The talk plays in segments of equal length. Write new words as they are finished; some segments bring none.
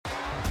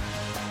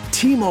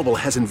T-Mobile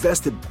has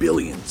invested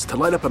billions to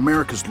light up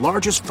America's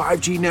largest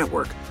 5G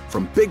network,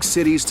 from big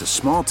cities to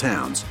small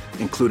towns,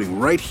 including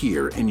right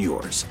here in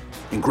yours.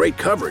 And great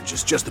coverage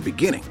is just the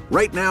beginning.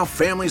 Right now,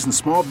 families and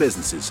small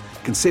businesses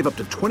can save up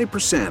to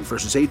 20%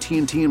 versus AT&T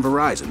and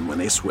Verizon when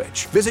they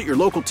switch. Visit your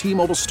local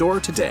T-Mobile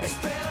store today.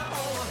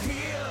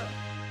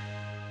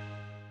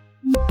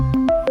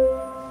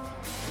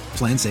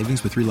 Plan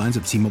savings with 3 lines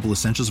of T-Mobile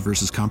Essentials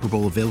versus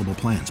comparable available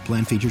plans.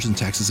 Plan features and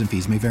taxes and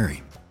fees may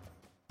vary.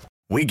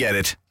 We get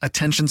it.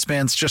 Attention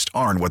spans just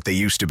aren't what they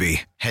used to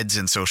be. Heads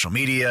in social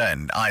media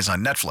and eyes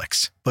on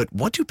Netflix. But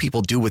what do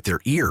people do with their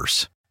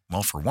ears?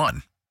 Well, for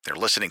one, they're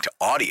listening to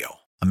audio.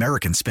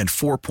 Americans spend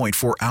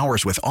 4.4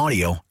 hours with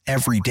audio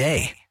every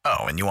day. Oh,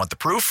 and you want the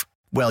proof?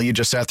 Well, you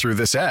just sat through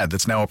this ad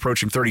that's now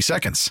approaching 30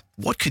 seconds.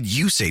 What could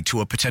you say to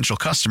a potential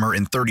customer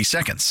in 30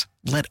 seconds?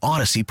 Let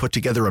Odyssey put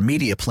together a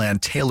media plan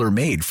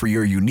tailor-made for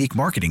your unique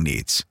marketing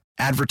needs.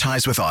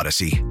 Advertise with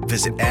Odyssey.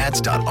 Visit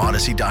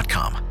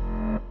ads.odyssey.com.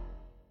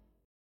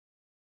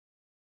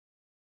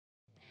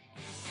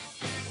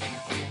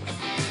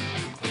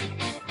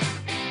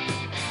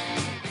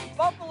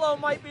 Buffalo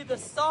might be the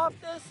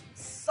softest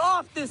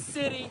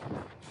city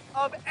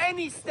of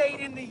any state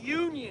in the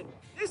union.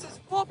 This is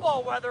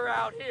football weather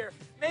out here.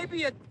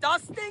 Maybe a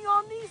dusting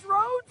on these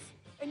roads?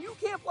 And you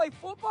can't play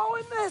football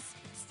in this?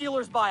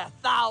 Steelers by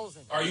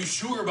 1,000. Are you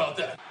sure about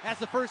that? Has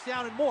the first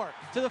down and more.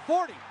 To the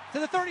 40, to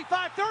the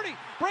 35, 30.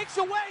 Breaks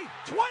away.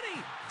 20,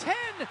 10,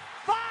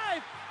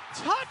 5.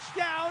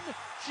 Touchdown,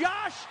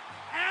 Josh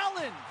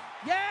Allen.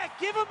 Yeah,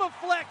 give him a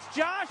flex,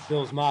 Josh.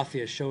 Bills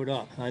Mafia showed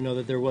up. I know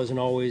that there wasn't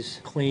always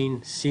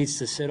clean seats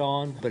to sit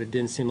on, but it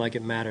didn't seem like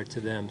it mattered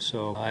to them.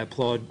 So I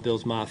applaud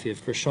Bills Mafia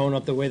for showing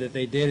up the way that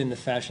they did in the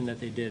fashion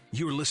that they did.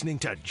 You're listening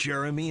to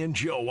Jeremy and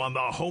Joe on the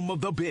home of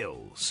the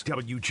Bills.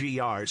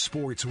 WGR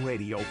Sports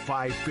Radio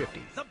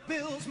 550. The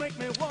Bills make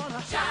me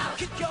wanna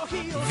kick your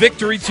heels.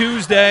 Victory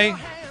Tuesday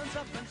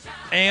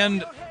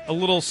and a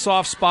little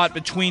soft spot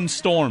between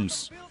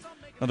storms.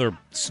 Another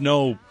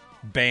snow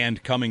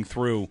band coming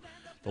through.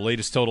 The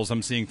latest totals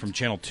I'm seeing from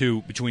Channel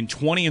 2, between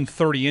 20 and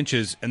 30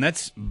 inches, and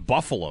that's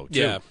Buffalo, too.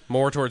 Yeah,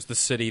 more towards the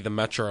city, the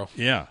metro.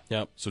 Yeah.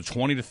 Yep. So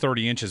 20 to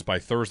 30 inches by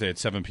Thursday at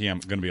 7 p.m.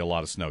 Going to be a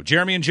lot of snow.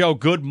 Jeremy and Joe,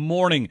 good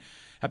morning.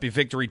 Happy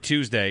Victory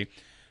Tuesday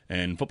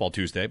and Football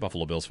Tuesday,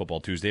 Buffalo Bills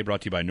Football Tuesday,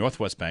 brought to you by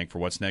Northwest Bank. For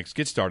what's next,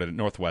 get started at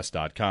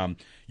northwest.com.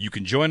 You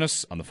can join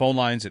us on the phone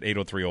lines at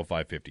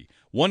 803-0550.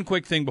 One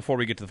quick thing before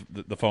we get to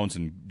the phones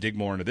and dig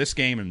more into this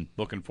game and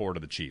looking forward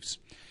to the Chiefs.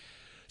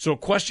 So a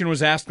question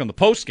was asked on the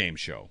post-game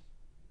show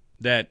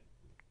that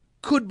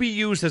could be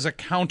used as a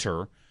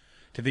counter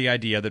to the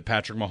idea that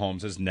Patrick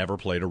Mahomes has never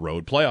played a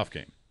road playoff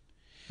game.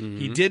 Mm-hmm.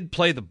 He did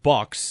play the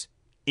Bucs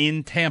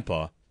in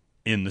Tampa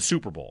in the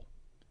Super Bowl.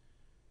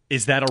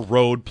 Is that a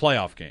road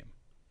playoff game?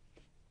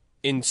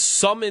 In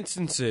some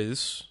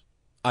instances,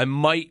 I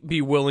might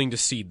be willing to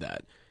cede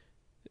that.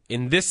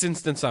 In this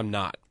instance, I'm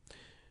not.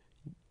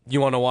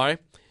 You want to know why?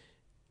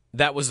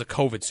 That was the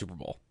COVID Super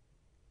Bowl.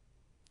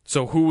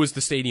 So who was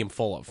the stadium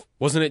full of?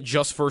 Wasn't it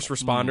just first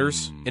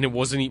responders? And it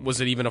was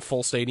it even a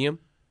full stadium?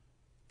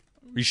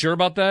 Are you sure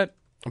about that?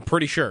 I'm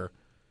pretty sure.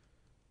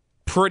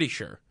 Pretty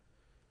sure.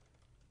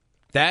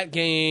 That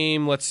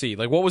game, let's see.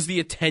 Like, what was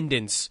the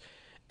attendance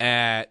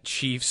at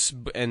Chiefs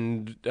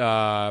and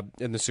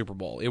in the Super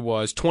Bowl? It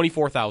was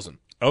 24,000.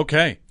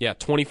 Okay. Yeah,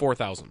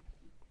 24,000.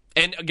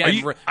 And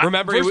again,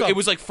 remember, it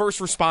was like first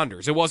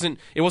responders. It wasn't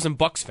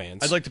Bucs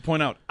fans. I'd like to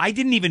point out, I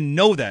didn't even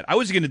know that. I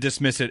was going to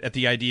dismiss it at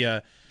the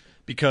idea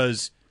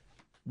because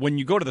when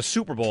you go to the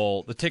Super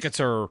Bowl, the tickets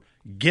are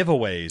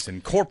giveaways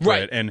and corporate,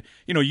 right. And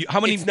how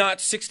many? It's not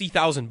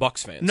 60,000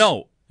 Bucs fans.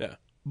 No, yeah,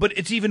 but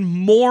it's even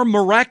more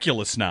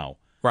miraculous now.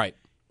 Right,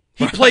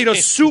 he played a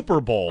Super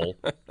Bowl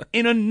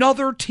in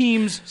another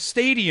team's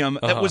stadium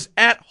that was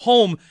at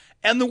home,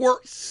 and there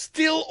were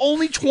still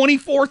only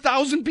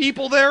 24,000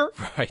 people there.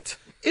 Right,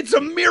 it's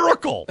a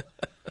miracle.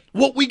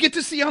 What we get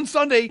to see on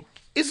Sunday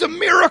is a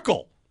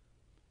miracle.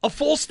 A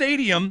full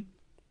stadium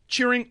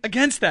cheering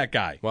against that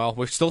guy. Well,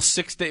 we're still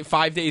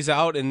 5 days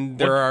out, and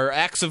there are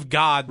acts of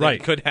God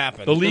that could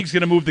happen. The league's going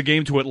to move the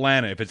game to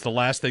Atlanta if it's the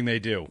last thing they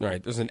do.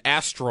 Right. There's an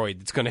asteroid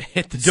that's going to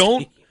hit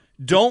the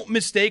Don't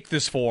mistake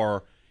this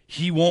for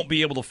he won't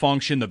be able to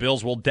function. The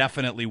Bills will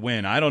definitely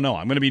win. I don't know.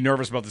 I'm going to be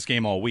nervous about this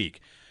game all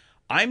week.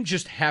 I'm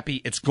just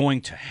happy it's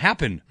going to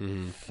happen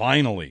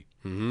finally.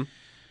 Mm-hmm.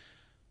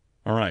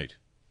 All right.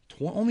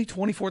 Only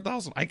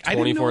 24,000. I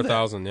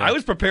 24,000, yeah. I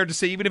was prepared to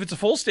say even if it's a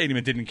full stadium,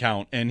 it didn't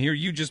count. And here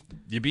you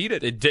beat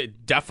it.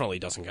 It definitely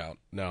doesn't count.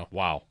 No.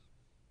 Wow.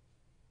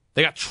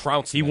 They got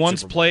trounced. He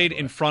once played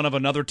in front of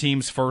another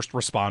team's first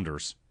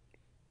responders.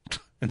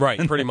 Right,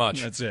 pretty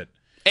much. That's it.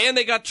 And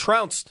they got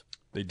trounced.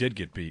 They did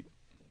get beat.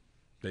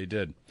 They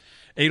did.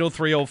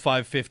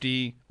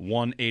 803-0550,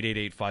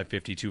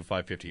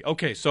 1-888-550-2550.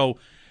 Okay, so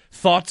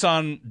thoughts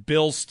on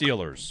Bills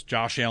Steelers.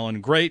 Josh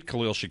Allen, great.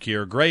 Khalil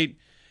Shakir, great.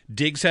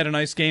 Diggs had a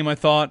nice game, I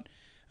thought.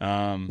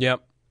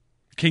 Yep.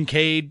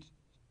 Kincaid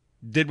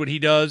did what he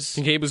does.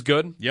 Kincaid was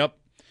good. Yep.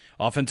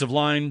 Offensive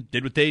line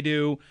did what they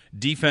do.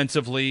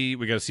 Defensively,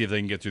 we got to see if they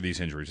can get through these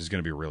injuries. It's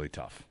going to be really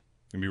tough.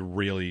 It's going to be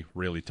really,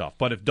 really tough.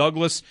 But if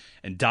Douglas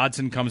and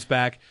Dodson comes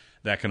back,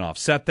 that can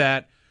offset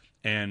that.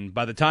 And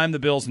by the time the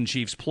Bills and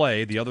Chiefs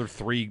play, the other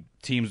three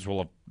teams will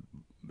have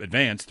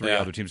advanced, three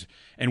other teams,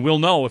 and we'll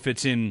know if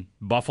it's in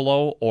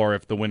Buffalo or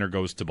if the winner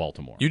goes to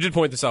Baltimore. You did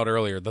point this out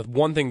earlier. The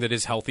one thing that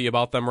is healthy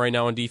about them right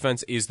now in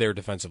defense is their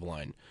defensive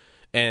line.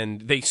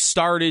 And they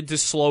started to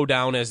slow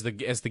down as the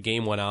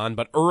game went on,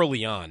 but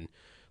early on,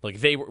 like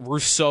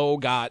Rousseau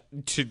got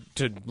to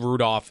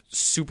Rudolph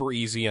super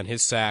easy on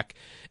his sack,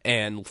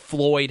 and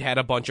Floyd had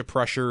a bunch of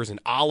pressures, and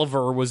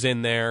Oliver was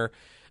in there,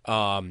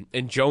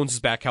 and Jones is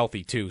back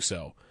healthy too.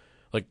 So,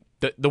 like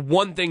the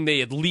one thing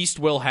they at least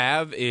will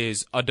have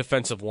is a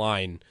defensive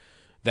line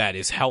that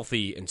is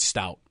healthy and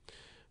stout.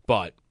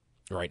 But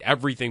right,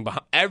 everything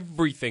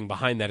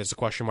behind that is a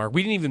question mark.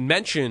 We didn't even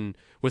mention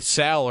with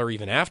Sal or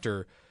even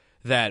after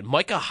that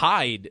Micah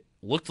Hyde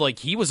looked like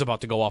he was about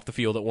to go off the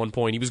field at one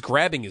point. He was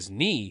grabbing his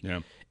knee,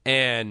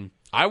 and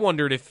I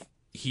wondered if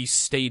he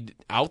stayed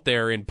out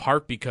there in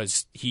part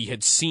because he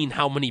had seen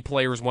how many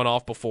players went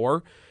off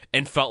before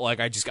and felt like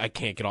I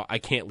can't get off. I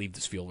can't leave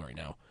this field right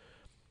now.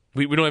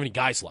 We don't have any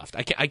guys left.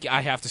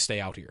 I have to stay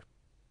out here.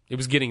 It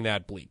was getting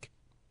that bleak.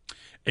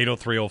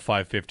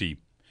 803-0550.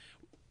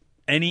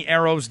 Any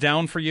arrows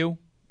down for you?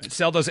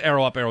 Sal does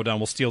arrow up, arrow down.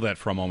 We'll steal that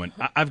for a moment.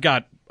 I've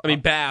got. I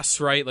mean,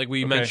 Bass, right? Like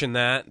we mentioned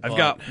that.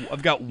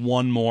 I've got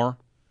one more.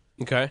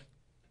 Okay.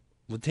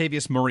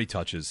 Latavius Murray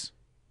touches.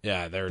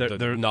 Yeah,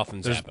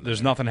 nothing's happening.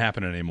 There's nothing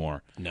happening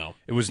anymore. No.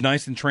 It was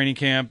nice in training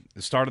camp,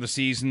 the start of the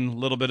season, a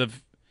little bit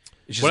of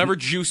whatever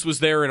juice was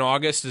there in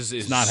August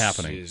is not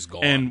happening. Is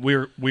gone. And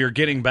we are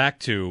getting back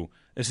to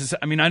this is.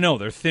 I mean, I know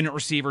they're thin at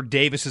receiver.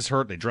 Davis is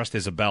hurt. They dressed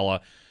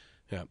Isabella.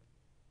 Yeah.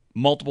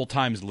 Multiple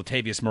times,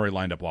 Latavius Murray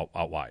lined up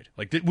out wide.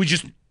 Like we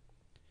just.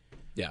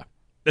 Yeah.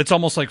 It's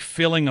almost like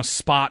filling a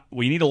spot.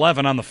 We need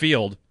 11 on the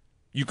field.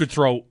 You could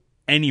throw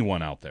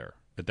anyone out there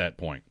at that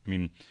point. I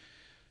mean,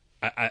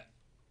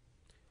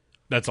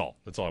 that's all.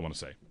 That's all I want to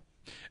say.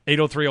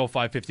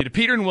 803-0550 to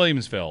Peter in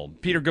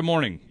Williamsville. Peter, good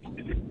morning.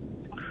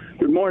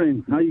 Good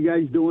morning. How you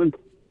guys doing?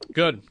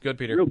 Good,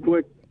 Peter.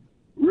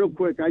 Real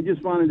quick. I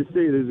just wanted to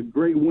say there's a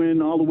great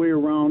win all the way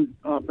around,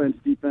 offense,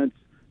 defense,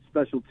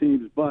 special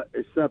teams, but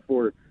except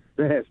for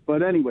the Hess.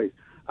 But anyways,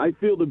 I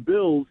feel the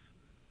Bills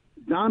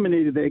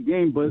dominated that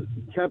game, but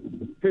kept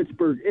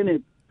Pittsburgh in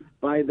it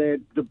by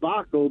that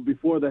debacle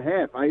before the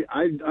half. I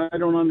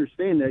don't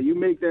understand that. You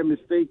make that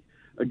mistake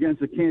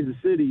against the Kansas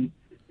City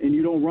and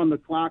you don't run the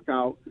clock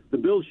out. The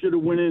Bills should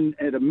have went in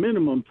at a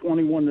minimum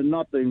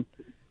 21-0.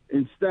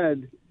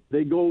 Instead,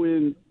 they go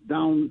in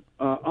down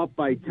up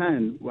by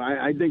 10.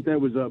 I think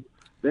that was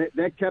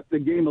that kept the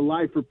game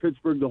alive for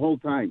Pittsburgh the whole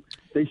time.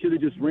 They should have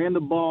just ran the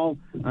ball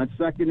on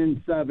 2nd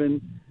and 7,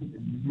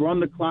 run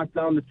the clock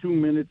down to 2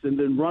 minutes, and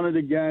then run it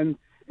again.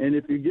 And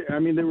if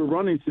they were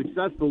running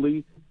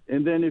successfully.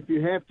 And then if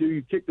you have to,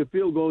 you kick the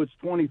field goal. It's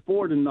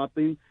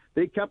 24-0.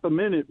 They kept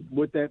them in it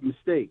with that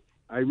mistake.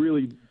 I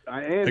don't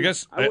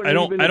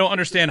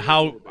understand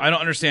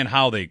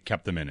how they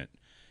kept them in it.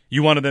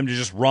 You wanted them to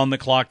just run the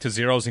clock to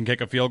zeros and kick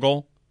a field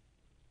goal?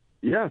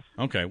 Yes.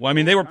 Okay. Well, I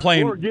mean, they were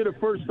playing or get a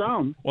first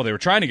down. Well, they were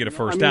trying to get a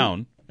first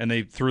down, and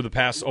they threw the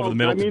pass over the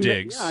middle to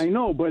Diggs. Yeah, I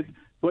know, but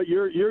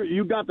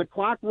you got the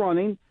clock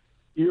running.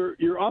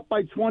 You're up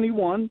by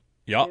 21.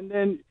 Yep. And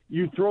then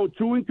you throw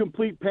 2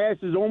 incomplete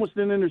passes, almost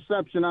an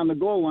interception on the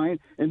goal line,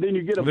 and then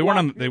you get a. They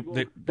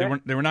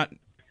were not.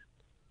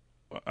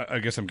 I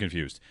guess I'm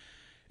confused.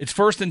 It's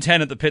 1st and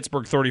 10 at the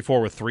Pittsburgh 34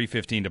 with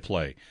 3:15 to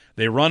play.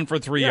 They run for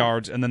 3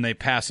 yards, and then they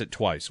pass it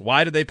twice.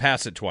 Why did they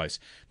pass it twice?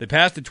 They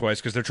passed it twice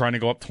because they're trying to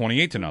go up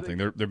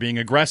 28-0. They're being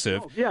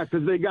aggressive. Yeah,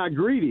 because they got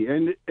greedy,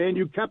 and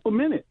you kept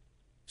them in it.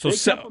 So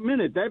kept them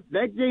in it.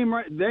 That game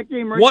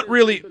right. What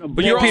really?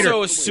 But you're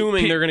also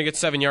assuming they're going to get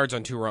 7 yards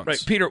on 2 runs.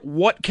 Right, Peter.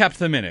 What kept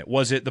them in it?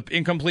 Was it the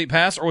incomplete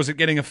pass, or was it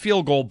getting a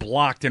field goal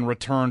blocked and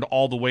returned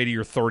all the way to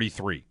your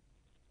 33?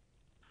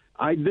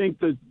 I think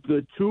the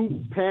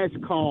 2 pass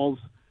calls.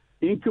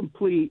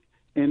 Incomplete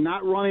and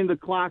not running the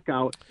clock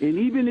out. And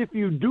even if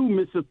you do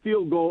miss a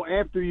field goal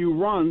after you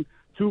run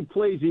 2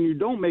 plays and you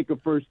don't make a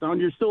first down,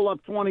 you're still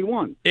up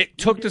 21. It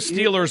took the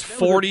Steelers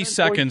 40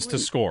 seconds to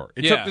score.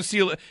 It took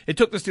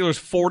the Steelers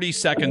 40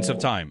 seconds of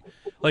time.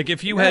 Like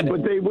if you had,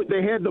 but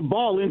they had the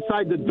ball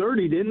inside the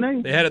 30, didn't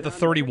they? They had it at the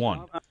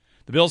 31.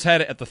 The Bills had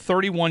it at the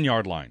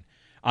 31-yard line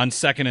on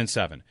 2nd and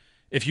 7.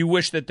 If you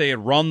wish that they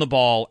had run the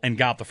ball and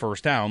got the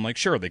first down, like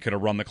sure they could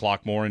have run the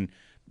clock more and.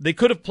 They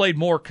could have played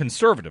more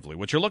conservatively.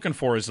 What you're looking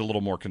for is a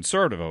little more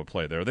conservative of a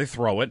play there. They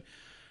throw it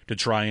to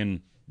try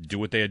and do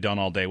what they had done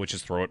all day, which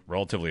is throw it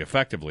relatively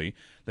effectively.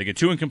 They get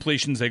 2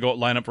 incompletions. They go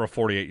line up for a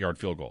 48-yard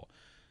field goal.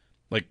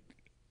 Like,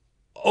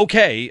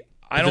 okay,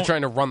 If they're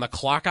trying to run the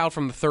clock out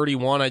from the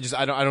 31,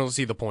 I don't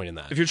see the point in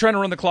that. If you're trying to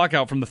run the clock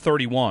out from the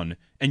 31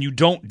 and you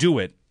don't do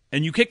it,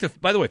 and you kick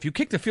by the way, if you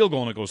kick the field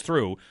goal and it goes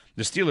through,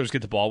 the Steelers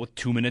get the ball with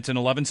 2 minutes and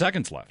 11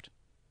 seconds left.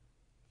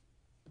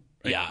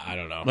 Right? Yeah, I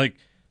don't know. Like.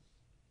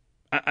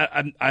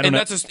 I don't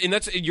know.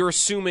 That's you're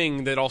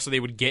assuming that also they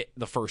would get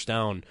the first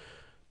down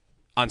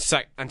on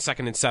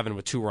second and 7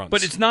 with 2 runs.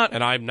 But it's not,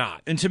 and I'm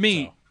not. And to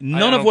me, so,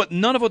 none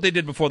of what they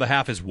did before the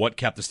half is what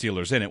kept the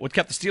Steelers in it. What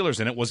kept the Steelers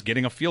in it was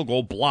getting a field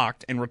goal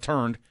blocked and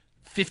returned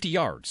 50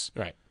 yards.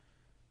 Right.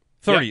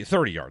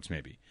 30 yards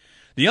maybe.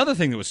 The other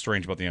thing that was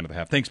strange about the end of the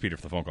half, thanks Peter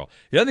for the phone call.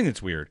 The other thing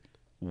that's weird,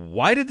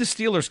 why did the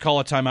Steelers call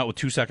a timeout with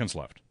 2 seconds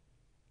left?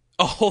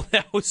 Oh,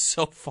 that was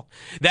so fun.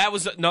 That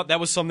was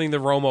something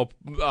that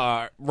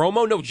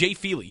Jay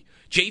Feely.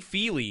 Jay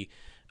Feely,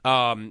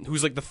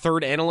 who's like the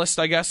third analyst,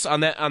 I guess,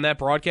 on that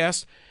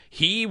broadcast,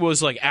 he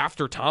was like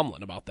after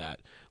Tomlin about that.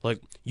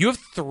 Like, you have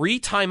 3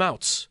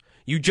 timeouts.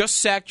 You just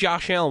sacked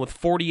Josh Allen with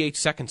 48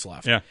 seconds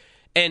left. Yeah.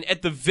 And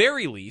at the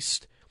very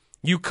least,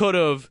 you could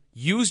have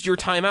used your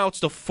timeouts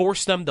to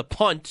force them to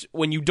punt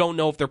when you don't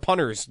know if their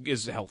punter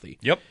is healthy.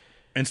 Yep.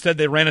 Instead,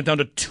 they ran it down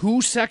to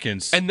 2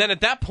 seconds. And then at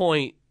that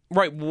point,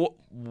 right,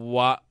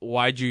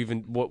 why'd you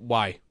even,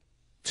 why?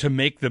 To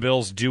make the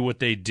Bills do what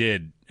they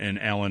did, and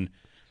Allen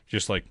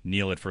just like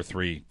kneel it for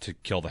 3 to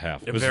kill the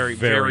half. It was very,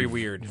 very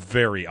weird.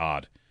 Very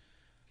odd.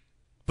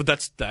 But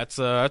that's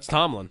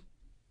Tomlin.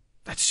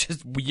 That's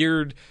just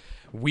weird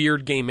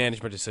game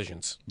management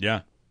decisions.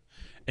 Yeah.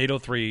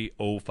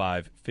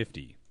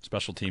 803-0550.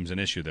 Special teams an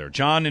issue there.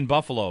 John in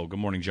Buffalo. Good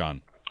morning,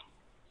 John.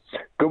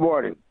 Good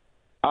morning.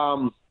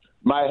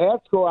 My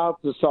hats go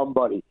out to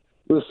somebody.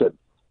 Listen,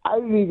 I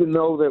didn't even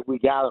know that we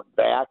got him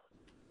back,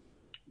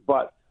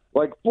 but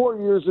like 4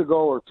 years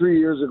ago or 3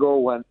 years ago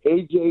when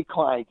A.J.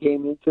 Klein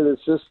came into the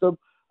system,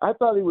 I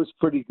thought he was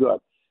pretty good.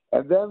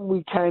 And then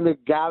we kind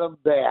of got him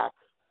back.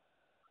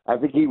 I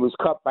think he was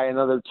cut by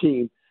another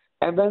team,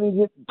 and then he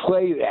didn't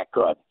play that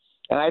good.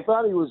 And I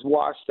thought he was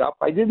washed up.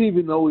 I didn't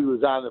even know he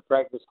was on the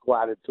practice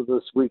squad until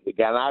this week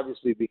again,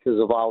 obviously because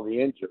of all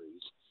the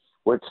injuries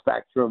with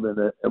Spectrum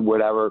and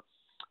whatever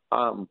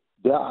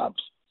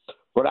jobs.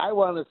 But I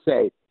want to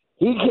say,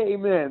 he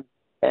came in,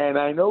 and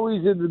I know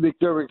he's in the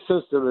McDermott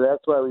system, and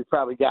that's why we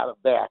probably got him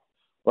back.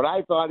 But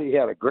I thought he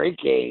had a great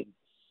game,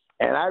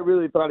 and I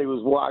really thought he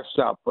was washed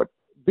up. But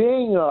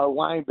being a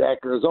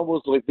linebacker is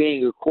almost like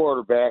being a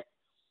quarterback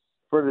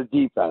for the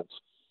defense.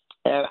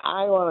 And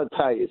I want to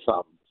tell you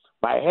something.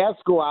 My hats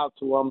go out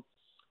to him,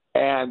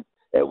 and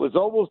it was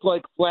almost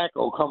like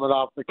Flacco coming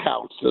off the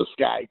couch, this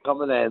guy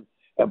coming in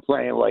and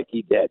playing like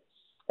he did.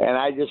 And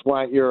I just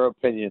want your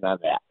opinion on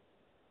that.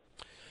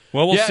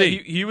 Well, we'll see.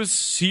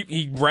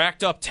 He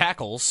racked up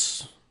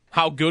tackles.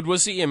 How good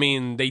was he? I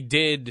mean, they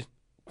did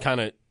kind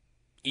of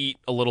eat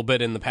a little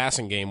bit in the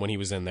passing game when he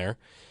was in there,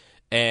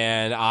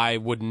 and I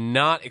would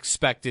not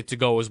expect it to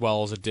go as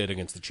well as it did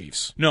against the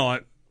Chiefs. No,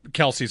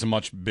 Kelsey's a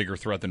much bigger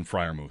threat than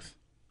Freiermuth.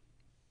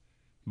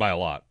 By a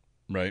lot,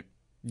 right?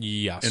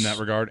 Yes. In that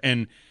regard.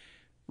 And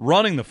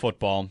running the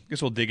football, I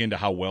guess we'll dig into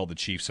how well the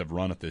Chiefs have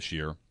run it this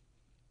year.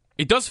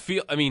 It does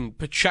feel, I mean,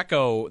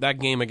 Pacheco, that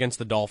game against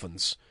the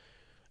Dolphins,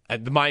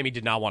 the Miami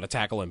did not want to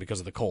tackle him because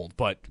of the cold,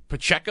 but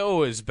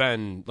Pacheco has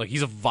been, like,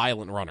 he's a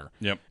violent runner.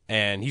 Yep.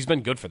 And he's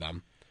been good for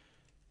them.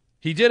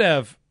 He did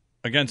have,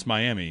 against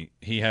Miami,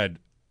 he had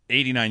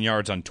 89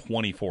 yards on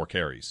 24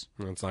 carries.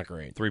 That's not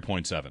great.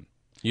 3.7.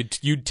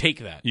 You'd take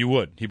that. You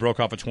would. He broke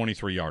off a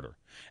 23-yarder.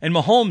 And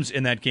Mahomes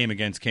in that game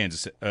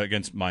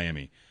against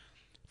Miami,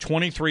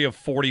 23 of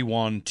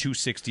 41,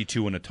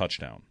 262 and a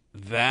touchdown.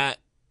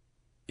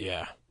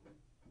 Yeah.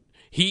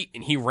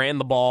 He ran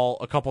the ball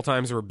a couple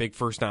times. There were big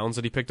first downs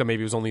that he picked up.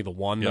 Maybe it was only the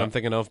one that I'm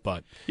thinking of,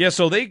 but yeah.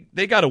 So they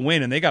got a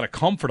win, and they got a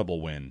comfortable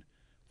win.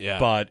 Yeah.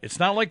 But it's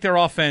not like their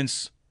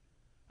offense.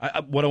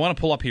 What I want to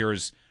pull up here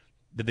is,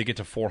 did they get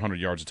to 400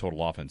 yards of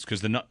total offense?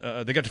 Because they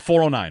got to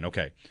 409.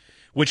 Okay,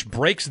 which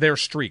breaks their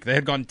streak. They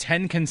had gone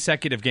 10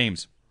 consecutive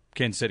games,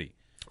 Kansas City,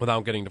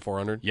 without getting to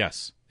 400.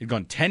 Yes, they'd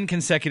gone 10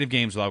 consecutive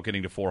games without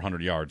getting to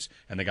 400 yards,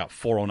 and they got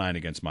 409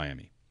 against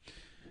Miami.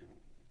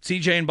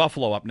 CJ in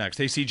Buffalo up next.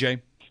 Hey,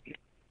 CJ.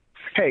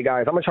 Hey,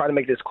 guys, I'm going to try to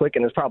make this quick,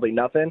 and it's probably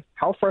nothing.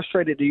 How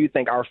frustrated do you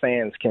think our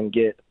fans can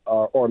get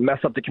or mess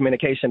up the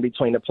communication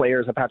between the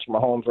players and Patrick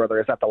Mahomes, whether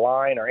it's at the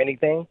line or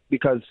anything?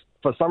 Because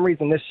for some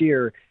reason this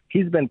year,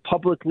 he's been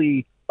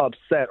publicly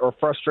upset or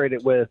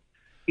frustrated with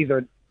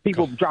either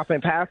people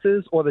dropping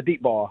passes or the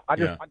deep ball. I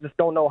just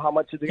don't know how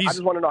much. I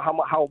just want to know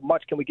how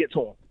much can we get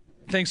to him.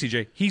 Thanks,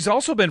 CJ. He's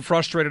also been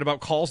frustrated about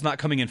calls not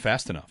coming in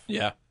fast enough.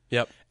 Yeah.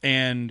 Yep.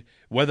 And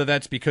whether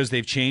that's because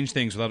they've changed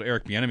things without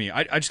Eric Bieniemy.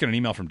 I just got an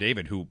email from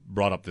David who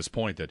brought up this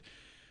point that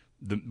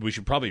we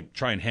should probably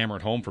try and hammer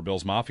it home for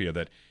Bills Mafia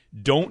that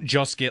don't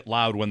just get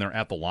loud when they're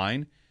at the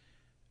line.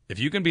 If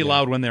you can be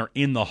loud when they're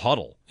in the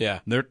huddle,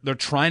 they're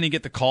trying to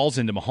get the calls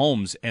into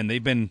Mahomes, and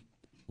they've been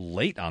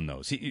late on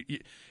those.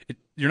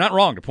 You're not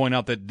wrong to point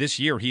out that this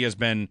year he has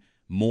been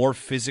more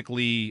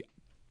physically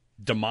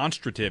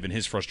demonstrative in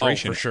his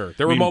frustration. Oh, for sure.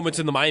 There were moments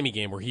in the Miami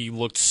game where he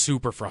looked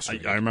super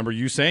frustrated. I remember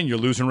you saying you're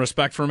losing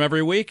respect for him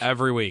every week.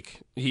 Every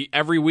week.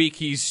 Every week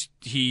he's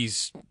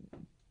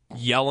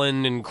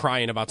yelling and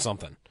crying about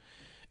something.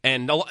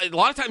 And a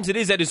lot of times it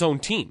is at his own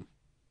team.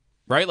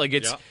 Right? Like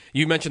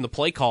you mentioned the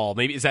play call.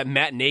 Maybe is that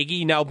Matt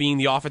Nagy now being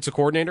the offensive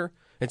coordinator?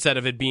 instead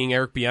of it being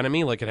Eric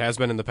Bieniemy like it has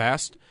been in the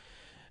past.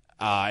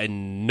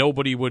 And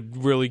nobody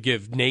would really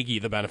give Nagy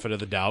the benefit of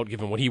the doubt,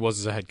 given what he was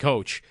as a head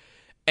coach.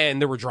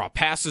 And there were drop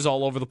passes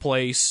all over the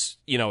place.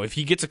 You know, if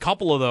he gets a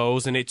couple of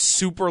those and it's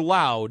super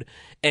loud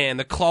and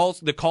the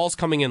calls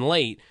coming in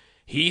late,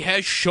 he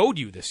has showed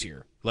you this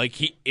year. Like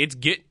it's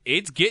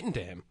getting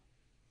to him.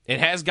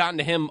 It has gotten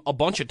to him a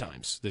bunch of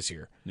times this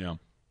year. Yeah.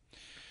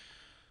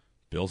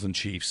 Bills and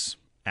Chiefs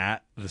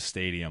at the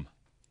stadium.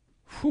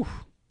 Whew.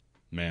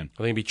 Man.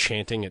 Are they going to be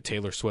chanting at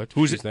Taylor Swift?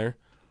 Who's she's there?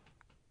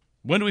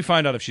 When do we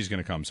find out if she's going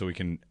to come so we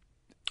can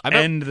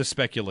end the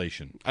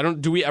speculation?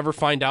 Do we ever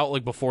find out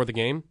like before the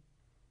game?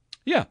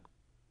 Yeah.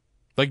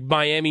 Like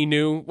Miami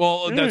knew?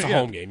 Well, that's a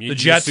home game. You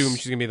assume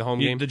she's going to be the home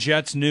game? The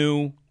Jets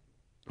knew.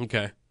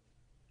 Okay.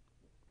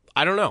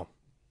 I don't know.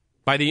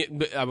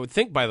 I would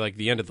think by like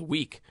the end of the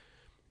week.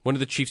 When do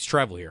the Chiefs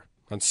travel here?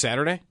 On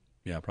Saturday?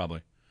 Yeah,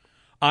 probably.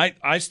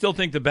 I still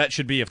think the bet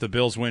should be if the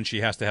Bills win,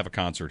 she has to have a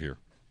concert here.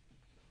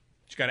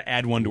 She's got to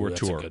add one to her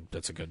tour.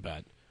 That's a good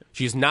bet.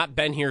 She's not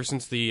been here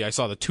since I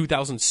saw the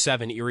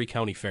 2007 Erie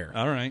County Fair.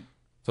 All right.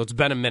 So it's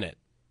been a minute.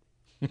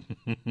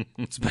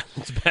 It's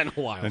been a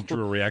while. And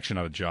drew a reaction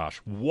out of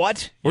Josh.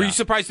 What? Were you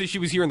surprised that she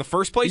was here in the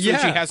first place? Or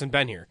that she hasn't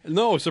been here?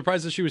 No,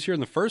 surprised that she was here in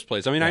the first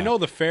place. I mean, I know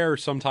the fair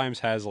sometimes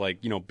has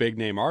big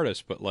name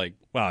artists, but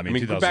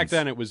back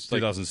then it was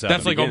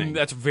 2007.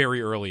 That's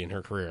very early in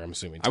her career. I'm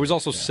assuming. I was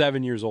also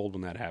 7 years old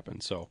when that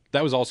happened, so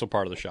that was also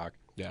part of the shock.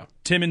 Yeah.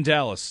 Tim in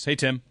Dallas. Hey,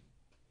 Tim.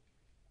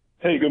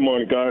 Hey, good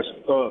morning, guys.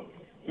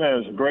 Man, it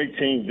was a great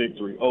team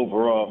victory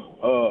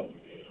overall.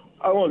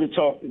 I wanted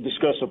to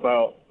discuss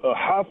about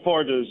how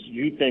far does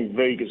you think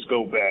Vegas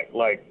go back,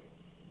 like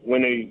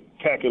when they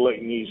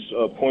calculating these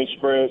point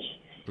spreads?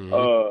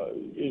 Because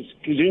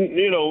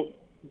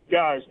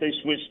guys, they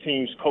switch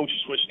teams, coaches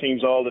switch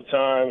teams all the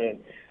time, and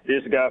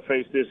this guy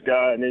faced this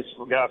guy, and this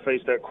guy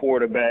faced that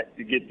quarterback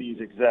to get these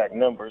exact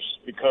numbers.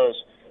 Because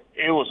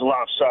it was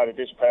lopsided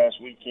this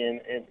past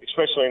weekend, and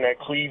especially in that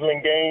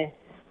Cleveland game.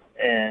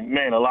 And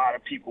man, a lot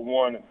of people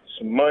won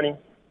some money,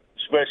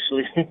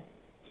 especially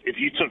if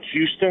you took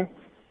Houston.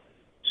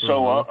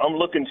 So I'm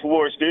looking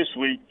towards this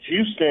week.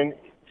 Houston,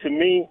 to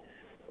me,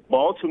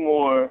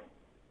 Baltimore,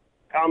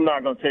 I'm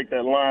not going to take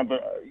that line,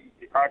 but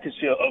I can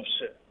see an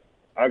upset.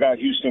 I got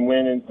Houston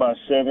winning by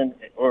 7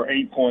 or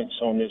 8 points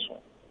on this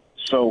one.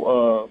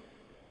 So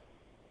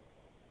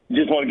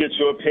just want to get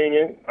your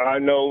opinion. I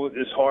know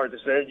it's hard to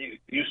say.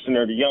 Houston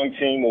are the young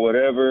team or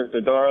whatever,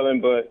 the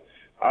darling, but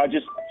I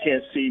just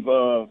can't see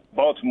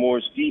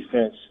Baltimore's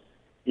defense,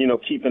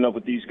 keeping up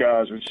with these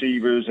guys,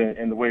 receivers,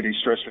 and the way they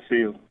stretch the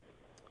field.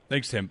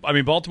 Thanks, Tim. I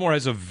mean, Baltimore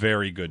has a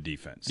very good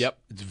defense. Yep.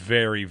 It's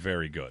very,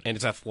 very good. And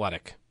it's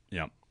athletic.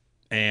 Yeah.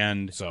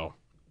 And so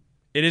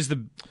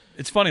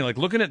it's funny, like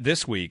looking at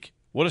this week,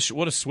 what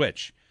a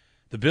switch.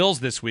 The Bills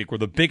this week were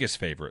the biggest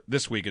favorite.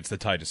 This week it's the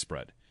tightest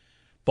spread.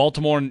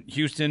 Baltimore and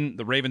Houston,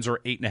 the Ravens are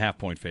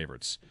 8.5-point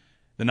favorites.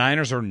 The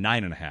Niners are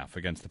 9.5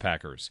 against the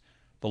Packers.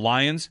 The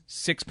Lions,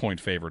 6-point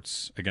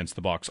favorites against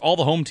the Bucs. All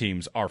the home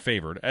teams are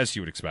favored, as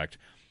you would expect.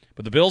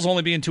 But the Bills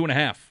only being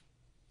 2.5.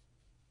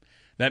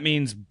 That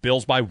means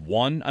Bills by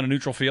 1 on a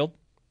neutral field.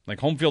 Like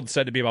home field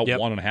said to be about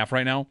 1.5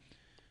 right now.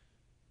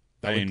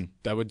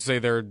 That would say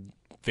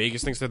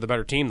Vegas thinks they're the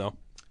better team, though.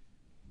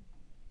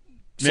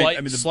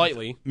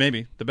 Slightly.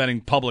 Maybe. The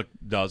betting public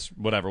does.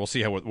 Whatever. We'll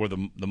see where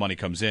the money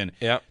comes in.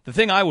 Yeah. The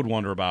thing I would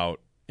wonder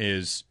about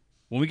is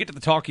when we get to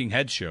the talking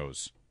head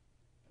shows,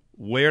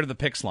 where do the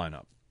picks line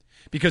up?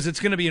 Because it's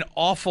going to be an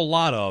awful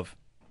lot of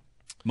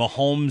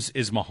Mahomes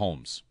is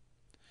Mahomes.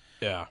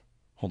 Yeah.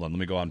 Hold on. Let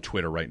me go on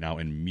Twitter right now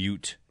and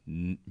mute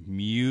Nick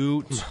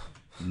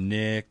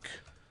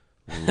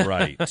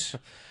Wright.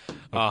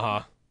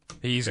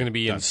 He's going to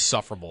be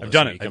insufferable. I've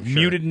done it. I've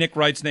muted Nick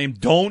Wright's name.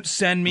 Don't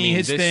send me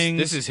his things.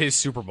 This is his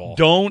Super Bowl.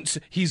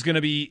 He's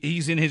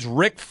in his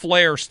Ric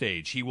Flair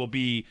stage. He will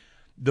be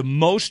the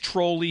most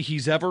trolly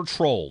he's ever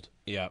trolled.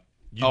 Yeah.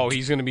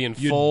 He's going to be in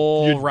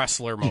full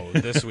wrestler mode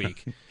this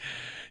week.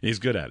 He's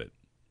good at it.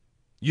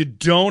 You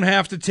don't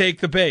have to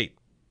take the bait.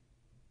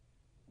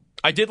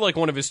 I did like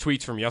one of his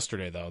tweets from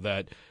yesterday, though,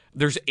 that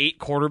there's 8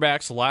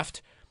 quarterbacks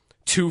left,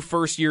 2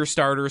 first-year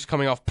starters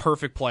coming off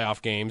perfect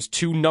playoff games,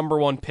 2 number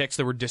 1 picks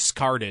that were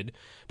discarded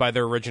by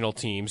their original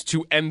teams,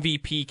 2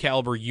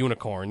 MVP-caliber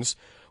unicorns,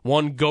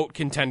 1 GOAT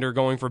contender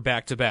going for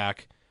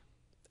back-to-back,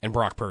 and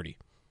Brock Purdy,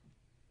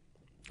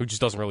 who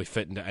just doesn't really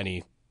fit into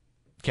any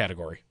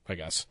category, I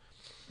guess.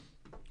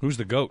 Who's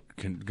the GOAT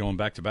going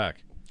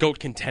back-to-back? GOAT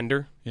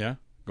contender. Yeah,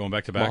 going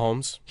back-to-back.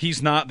 Mahomes.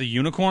 He's not the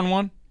unicorn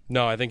one?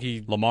 No, I think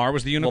Lamar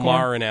was the unicorn?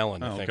 Lamar and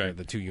Allen, I think, are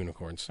the 2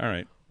 unicorns. All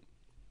right.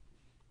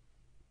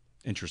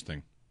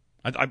 Interesting.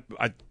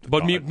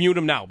 But mute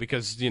him now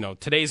because,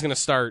 today's going to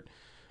start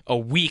a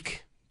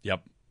week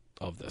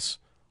of this.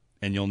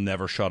 And you'll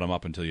never shut him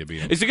up until you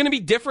beat him. Is it going to be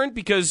different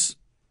because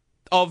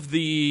of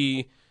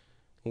the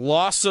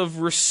loss of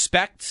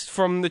respect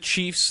from the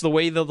Chiefs, the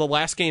way the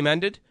last game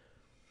ended?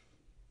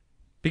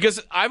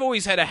 Because I've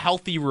always had a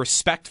healthy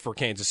respect for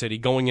Kansas City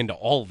going into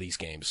all of these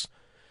games.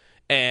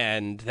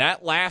 And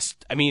that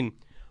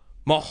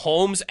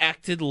Mahomes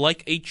acted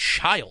like a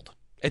child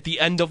at the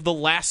end of the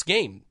last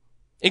game,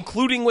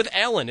 including with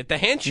Allen at the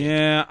handshake.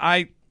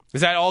 Yeah,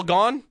 Is that all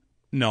gone?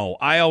 No,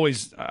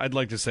 I'd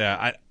like to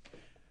say,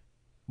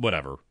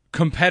 whatever.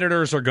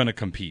 Competitors are going to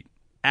compete.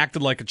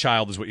 Acted like a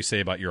child is what you say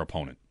about your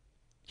opponent.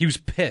 He was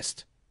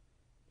pissed,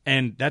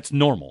 and that's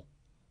normal.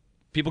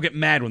 People get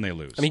mad when they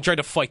lose. I mean, he tried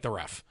to fight the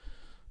ref.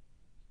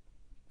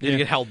 Didn't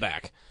get held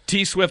back.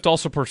 T. Swift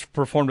also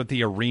performed at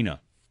the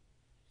Arena.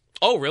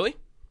 Oh, really?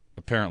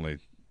 Apparently.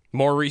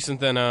 More recent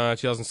than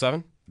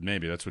 2007?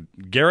 Maybe. That's what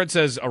Garrett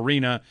says,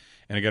 Arena,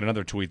 and I got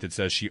another tweet that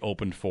says she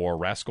opened for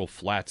Rascal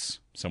Flatts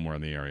somewhere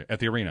in the area, at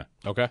the Arena.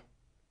 Okay.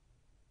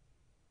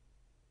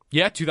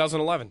 Yeah,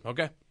 2011.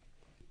 Okay.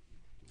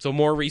 So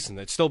more recent.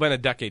 It's still been a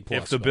decade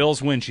plus. If the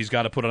Bills win, she's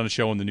got to put on a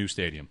show in the new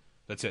stadium.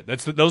 That's it.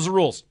 Those are the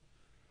rules.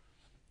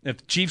 If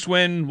the Chiefs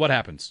win, what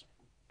happens?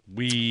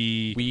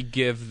 We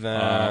give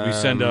them... we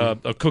send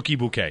a cookie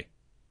bouquet.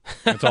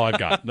 That's all I've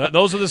got.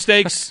 Those are the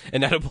stakes.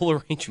 An edible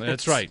arrangement.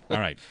 That's right. All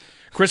right.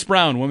 Chris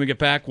Brown, when we get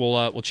back,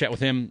 we'll chat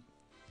with him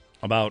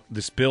about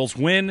this Bills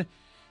win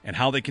and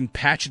how they can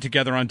patch it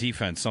together on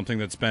defense, something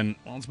that's been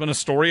a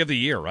story of the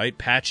year, right?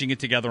 Patching it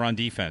together on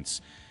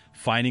defense,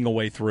 finding a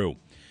way through.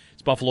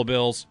 It's Buffalo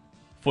Bills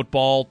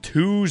Football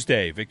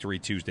Tuesday, Victory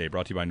Tuesday,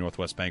 brought to you by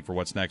Northwest Bank. For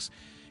what's next,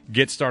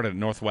 get started at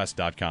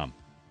northwest.com.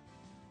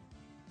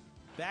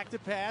 Back to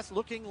pass,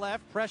 looking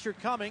left, pressure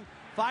coming,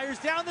 fires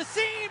down the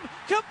seam,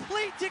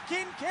 complete to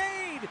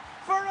Kincaid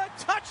for a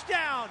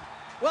touchdown.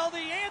 Well, the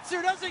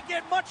answer doesn't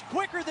get much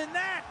quicker than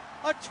that.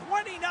 A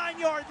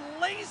 29-yard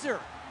laser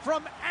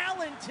from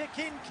Allen to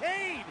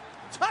Kincaid.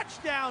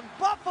 Touchdown,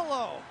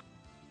 Buffalo.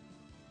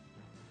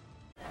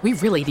 We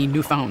really need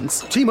new phones.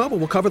 T-Mobile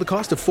will cover the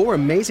cost of 4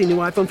 amazing new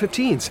iPhone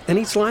 15s, and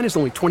each line is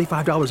only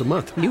 $25 a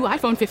month. New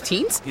iPhone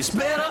 15s? It's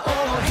better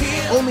over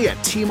here. Only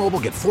at T-Mobile,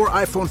 get 4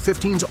 iPhone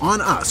 15s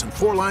on us and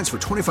 4 lines for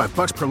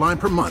 $25 per line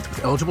per month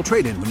with eligible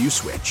trade-in when you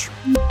switch.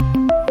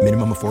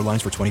 Minimum of 4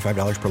 lines for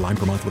 $25 per line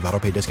per month with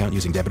autopay discount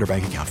using debit or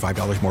bank account.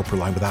 $5 more per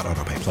line without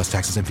autopay, plus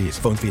taxes and fees.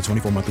 Phone fee at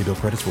 24 monthly bill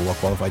credits for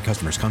well-qualified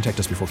customers. Contact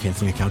us before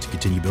canceling account to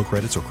continue bill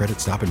credits or credit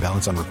stop and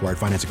balance on required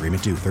finance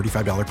agreement due.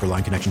 $35 per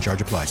line connection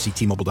charge applies. See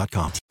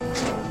T-Mobile.com.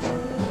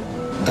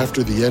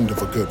 After the end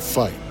of a good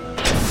fight,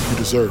 you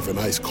deserve an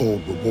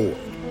ice-cold reward.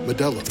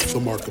 Modelo is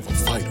the mark of a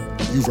fighter.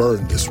 You've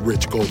earned this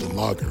rich golden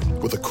lager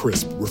with a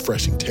crisp,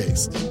 refreshing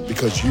taste.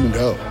 Because you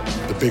know,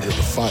 the bigger the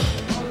fight,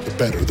 the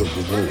better the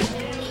reward.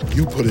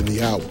 You put in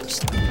the hours,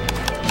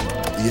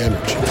 the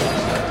energy,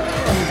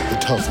 the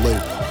tough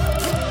labor.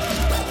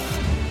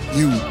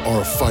 You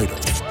are a fighter,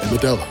 and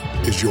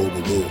Modelo is your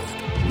reward.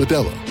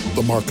 Modelo,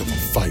 the mark of a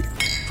fighter.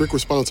 Drink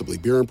responsibly.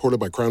 Beer imported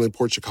by Crown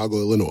Imports, Chicago,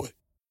 Illinois.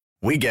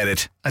 We get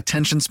it.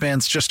 Attention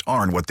spans just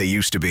aren't what they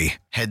used to be.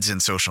 Heads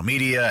in social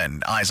media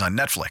and eyes on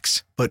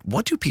Netflix. But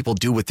what do people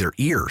do with their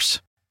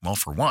ears? Well,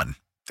 for one,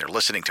 they're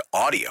listening to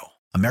audio.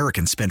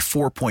 Americans spend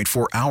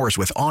 4.4 hours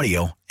with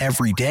audio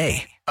every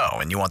day. Oh,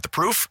 and you want the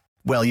proof?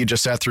 Well, you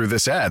just sat through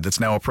this ad that's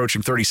now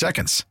approaching 30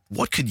 seconds.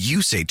 What could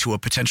you say to a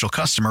potential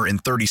customer in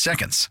 30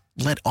 seconds?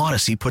 Let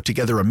Odyssey put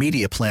together a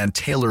media plan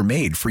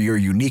tailor-made for your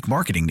unique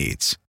marketing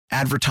needs.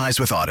 Advertise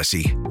with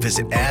Odyssey.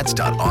 Visit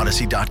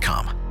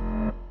ads.odyssey.com.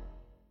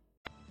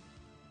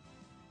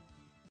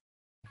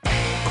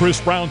 Chris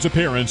Brown's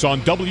appearance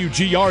on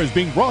WGR is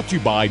being brought to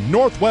you by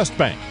Northwest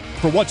Bank.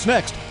 For what's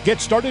next,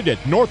 get started at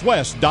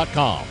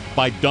northwest.com.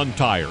 By Dunn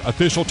Tire,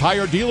 official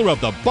tire dealer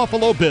of the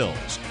Buffalo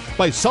Bills.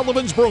 By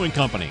Sullivan's Brewing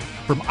Company.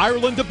 From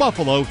Ireland to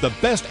Buffalo, the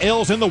best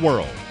ales in the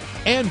world.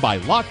 And by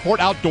Lockport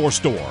Outdoor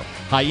Store.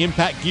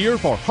 High-impact gear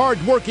for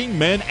hard-working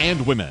men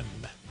and women.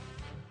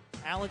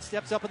 Allen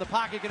steps up in the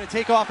pocket, going to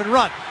take off and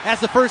run. Has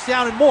the first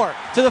down and more.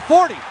 To the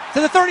 40,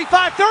 to the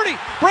 35, 30.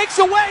 Breaks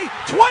away,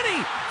 20,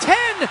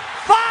 10,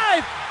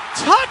 5.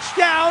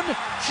 Touchdown,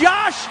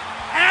 Josh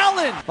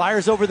Allen.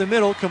 Fires over the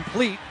middle,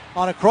 complete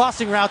on a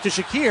crossing route to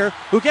Shakir,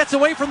 who gets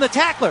away from the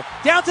tackler.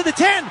 Down to the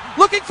 10,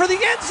 looking for the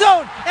end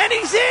zone, and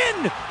he's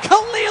in!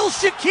 Khalil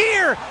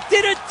Shakir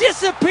did a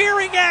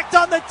disappearing act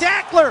on the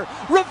tackler,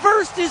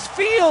 reversed his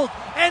field,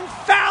 and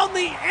found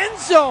the end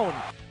zone.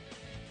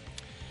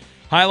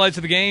 Highlights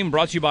of the game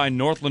brought to you by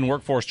Northland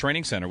Workforce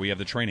Training Center. We have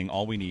the training.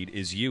 All we need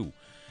is you.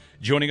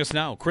 Joining us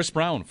now, Chris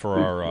Brown for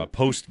our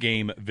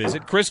post-game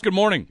visit. Chris, good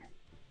morning.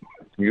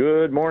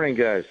 Good morning,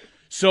 guys.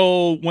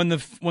 So when the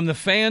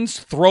fans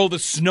throw the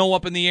snow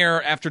up in the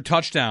air after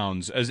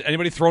touchdowns, has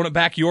anybody thrown it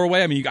back your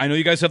way? I mean, I know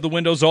you guys have the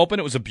windows open.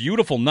 It was a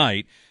beautiful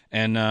night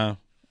and a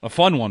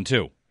fun one,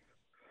 too.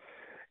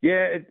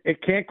 Yeah,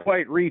 it can't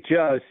quite reach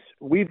us.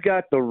 We've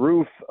got the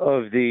roof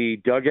of the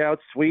dugout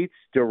suites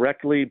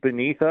directly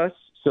beneath us,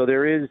 so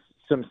there is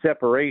some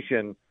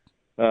separation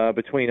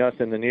between us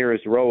and the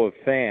nearest row of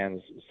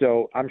fans.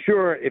 So I'm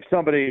sure if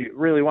somebody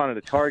really wanted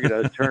to target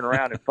us, turn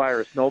around and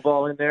fire a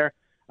snowball in there,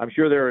 I'm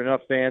sure there are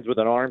enough fans with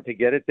an arm to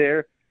get it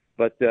there.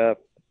 But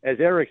as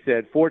Eric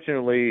said,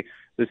 fortunately,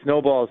 the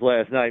snowballs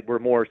last night were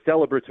more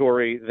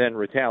celebratory than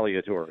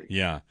retaliatory.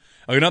 Yeah.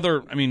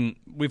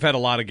 We've had a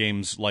lot of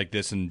games like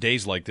this and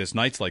days like this,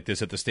 nights like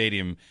this at the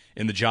stadium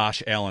in the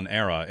Josh Allen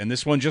era. And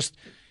this one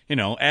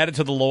added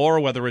to the lore,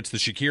 whether it's the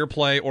Shakir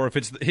play or if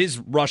it's his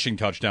rushing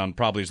touchdown,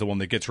 probably is the one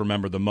that gets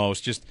remembered the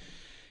most. Just,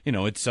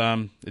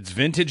 it's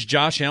vintage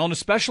Josh Allen,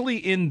 especially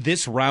in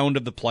this round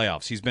of the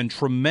playoffs. He's been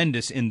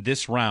tremendous in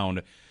this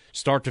round,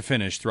 start to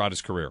finish, throughout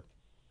his career.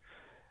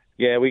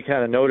 Yeah, we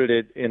kind of noted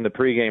it in the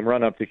pregame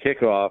run-up to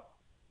kickoff,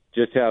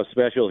 just how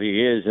special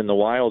he is in the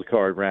wild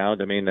card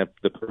round. I mean,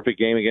 the perfect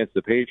game against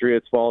the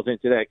Patriots falls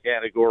into that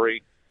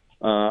category,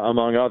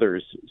 among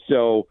others.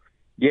 So,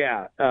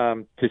 yeah,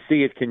 to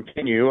see it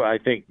continue, I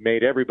think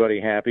made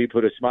everybody happy,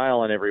 put a smile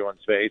on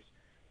everyone's face.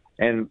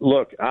 And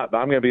look, I'm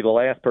going to be the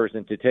last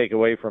person to take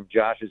away from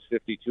Josh's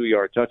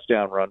 52-yard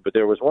touchdown run, but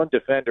there was one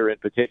defender in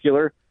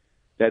particular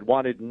that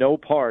wanted no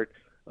part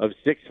of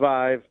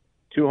 6'5",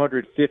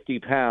 250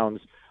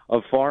 pounds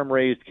of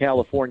farm-raised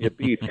California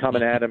beef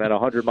coming at him at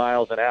 100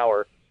 miles an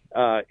hour.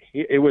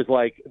 It was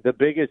like the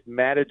biggest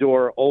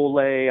matador ole,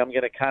 I'm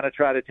going to kind of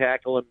try to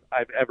tackle him,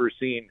 I've ever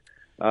seen.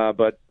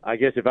 But I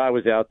guess if I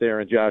was out there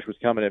and Josh was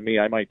coming at me,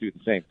 I might do the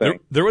same thing.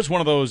 There was one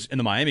of those in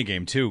the Miami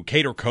game, too.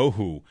 Kader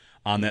Kohu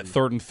on that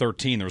 3rd and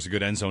 13. There was a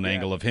good end zone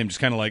angle of him just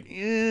kind of like,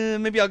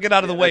 maybe I'll get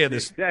out of the way of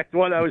this. That's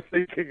what I was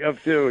thinking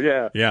of, too,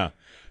 yeah. Yeah.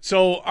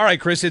 So, all right,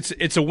 Chris,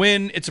 it's a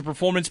win. It's a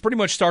performance, pretty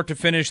much start to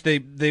finish.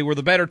 They were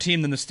the better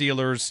team than the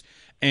Steelers.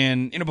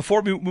 And,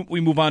 before we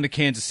move on to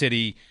Kansas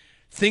City,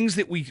 things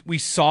that we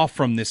saw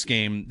from this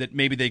game that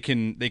maybe they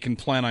can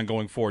plan on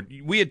going forward.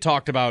 We had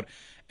talked about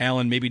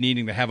Allen maybe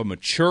needing to have a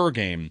mature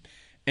game,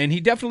 and he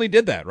definitely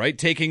did that, right?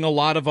 Taking a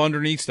lot of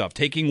underneath stuff,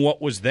 taking what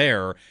was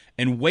there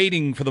and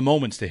waiting for the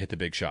moments to hit the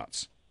big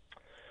shots.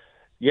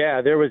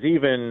 Yeah, there was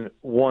even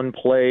one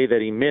play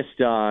that he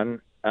missed on.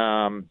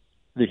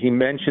 He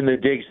mentioned the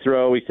Diggs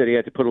throw. He said he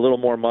had to put a little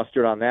more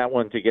mustard on that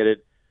one to get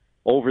it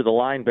over the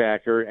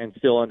linebacker and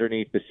still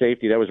underneath the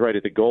safety. That was right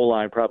at the goal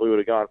line. Probably would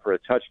have gone for a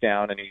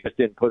touchdown, and he just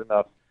didn't put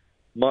enough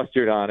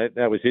mustard on it.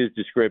 That was his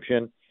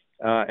description.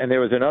 And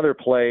there was another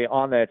play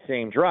on that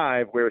same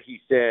drive where he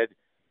said,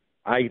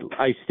 I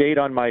stayed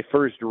on my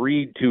first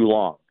read too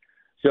long.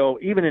 So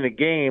even in a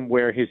game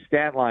where his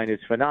stat line is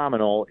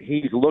phenomenal,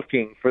 he's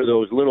looking for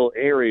those little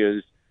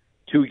areas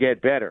to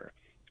get better,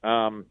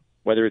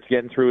 whether it's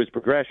getting through his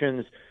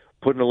progressions,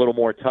 putting a little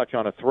more touch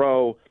on a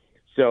throw.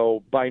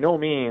 So by no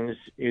means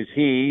is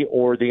he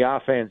or the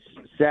offense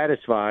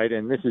satisfied,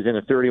 and this is in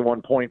a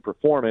 31-point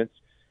performance.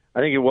 I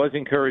think it was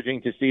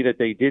encouraging to see that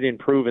they did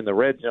improve in the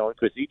red zone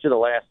because each of the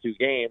last two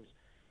games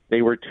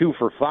they were 2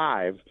 for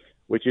 5,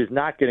 which is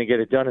not going to get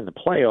it done in the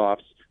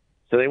playoffs.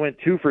 So they went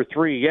 2 for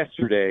 3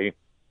 yesterday,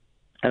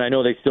 and I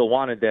know they still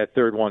wanted that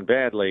third one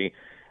badly.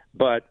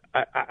 But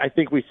I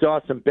think we saw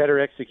some better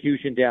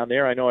execution down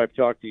there. I know I've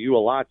talked to you a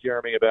lot,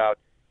 Jeremy, about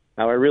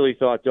how I really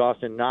thought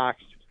Dawson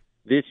Knox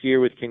this year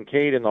with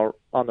Kincaid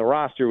on the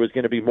roster was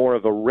going to be more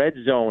of a red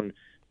zone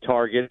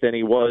target than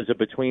he was a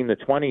between the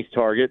 20s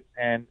target.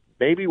 And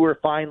maybe we're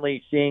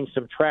finally seeing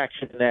some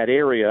traction in that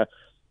area,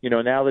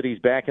 now that he's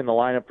back in the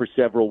lineup for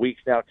several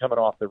weeks now, coming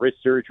off the wrist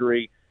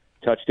surgery.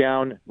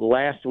 Touchdown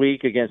last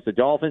week against the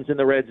Dolphins in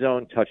the red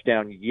zone,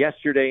 touchdown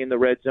yesterday in the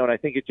red zone. I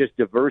think it just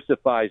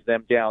diversifies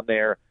them down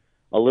there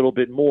a little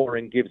bit more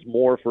and gives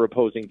more for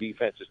opposing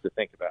defenses to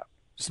think about.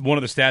 One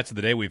of the stats of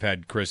the day we've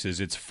had, Chris, is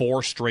it's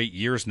 4 straight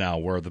years now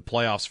where the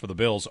playoffs for the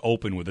Bills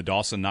open with a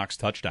Dawson Knox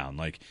touchdown.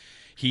 Like,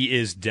 he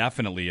is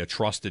definitely a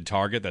trusted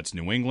target. That's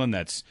New England.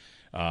 That's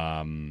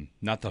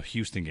not the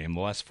Houston game,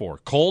 the last 4.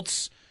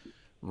 Colts,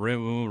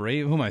 who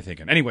am I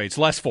thinking? Anyway, it's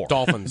the last 4.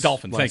 Dolphins.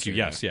 Thank you.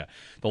 Yes, yeah.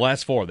 The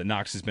last 4 that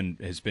Knox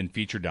has been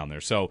featured down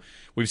there. So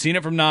we've seen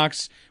it from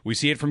Knox. We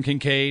see it from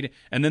Kincaid.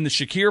 And then the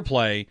Shakir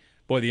play.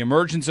 Boy, the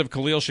emergence of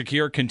Khalil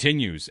Shakir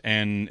continues,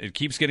 and it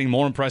keeps getting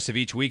more impressive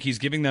each week. He's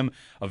giving them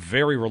a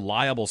very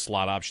reliable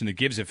slot option that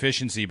gives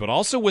efficiency, but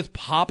also with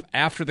pop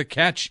after the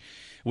catch,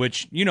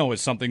 which,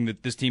 is something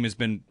that this team has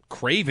been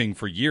craving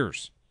for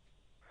years.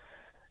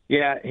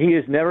 Yeah, he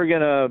is never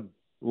going to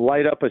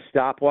light up a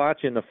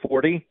stopwatch in the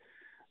 40,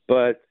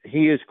 but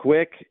he is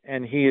quick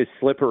and he is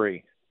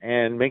slippery.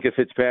 And Minkah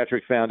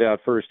Fitzpatrick found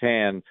out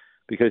firsthand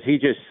because he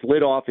just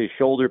slid off his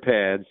shoulder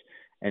pads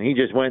and he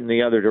just went in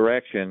the other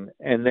direction.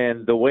 And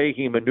then the way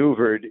he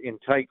maneuvered in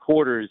tight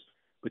quarters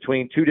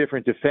between 2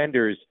 different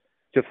defenders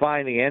to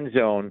find the end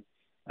zone,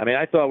 I mean,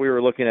 I thought we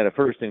were looking at a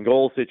first and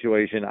goal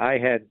situation. I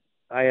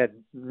had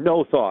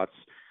no thoughts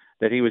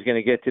that he was going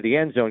to get to the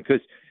end zone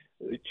because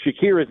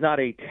Shakir is not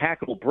a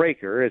tackle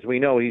breaker. As we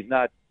know, he's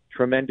not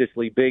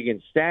tremendously big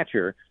in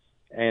stature,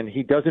 and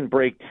he doesn't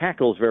break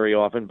tackles very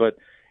often, but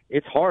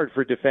it's hard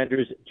for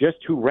defenders just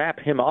to wrap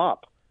him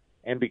up.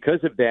 And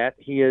because of that,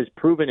 he has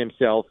proven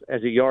himself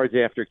as a yards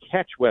after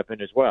catch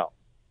weapon as well.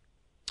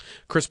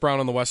 Chris Brown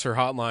on the Western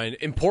Hotline.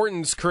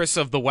 Importance, Chris,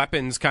 of the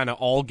weapons kind of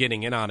all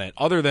getting in on it.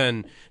 Other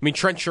than,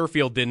 Trent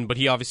Sherfield didn't, but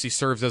he obviously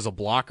serves as a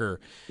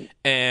blocker.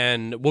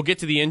 And we'll get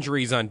to the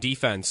injuries on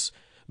defense,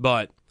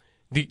 but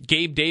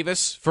Gabe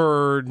Davis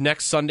for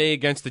next Sunday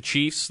against the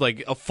Chiefs,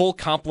 like a full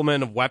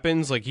complement of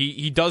weapons. Like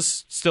he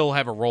does still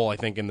have a role, I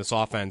think, in this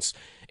offense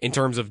in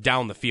terms of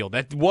down the field.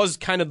 That was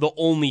kind of the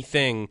only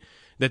thing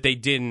that they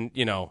didn't,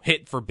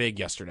 hit for big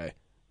yesterday.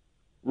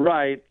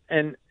 Right,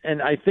 and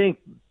I think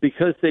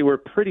because they were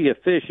pretty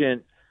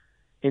efficient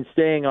in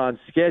staying on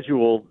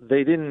schedule,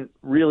 they didn't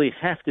really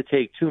have to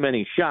take too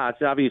many shots.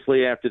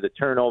 Obviously, after the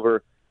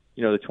turnover,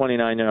 the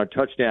 29-yard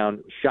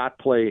touchdown shot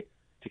play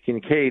to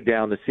Kincaid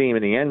down the seam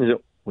in the end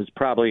was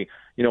probably,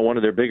 one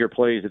of their bigger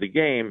plays of the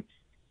game.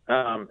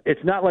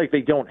 It's not like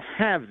they don't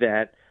have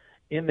that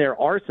in their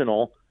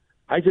arsenal.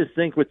 I just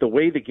think with the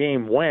way the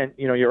game went,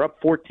 you're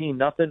up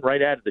 14-0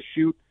 right out of the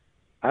chute.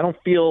 I don't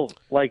feel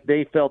like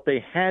they felt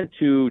they had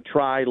to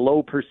try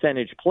low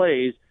percentage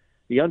plays.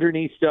 The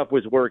underneath stuff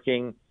was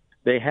working.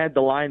 They had the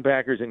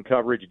linebackers in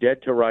coverage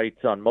dead to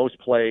rights on most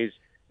plays,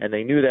 and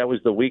they knew that was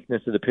the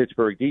weakness of the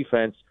Pittsburgh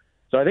defense.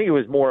 So I think it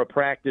was more a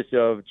practice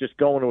of just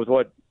going with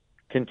what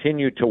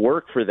continued to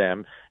work for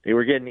them. They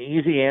were getting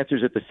easy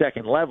answers at the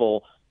second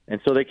level,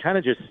 and so they kind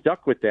of just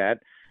stuck with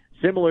that,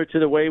 similar to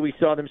the way we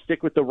saw them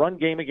stick with the run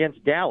game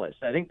against Dallas.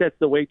 I think that's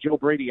the way Joe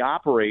Brady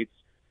operates.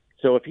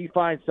 So if he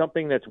finds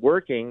something that's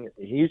working,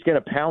 he's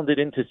going to pound it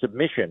into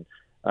submission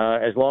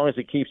as long as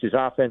it keeps his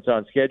offense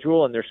on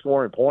schedule and they're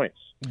scoring points.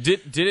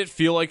 Did it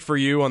feel like for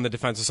you on the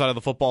defensive side of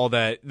the football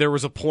that there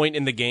was a point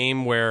in the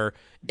game where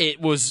it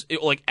was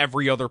like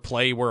every other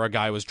play where a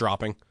guy was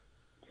dropping?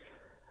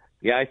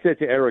 Yeah, I said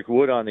to Eric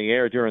Wood on the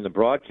air during the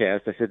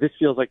broadcast, I said, this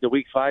feels like the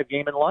Week 5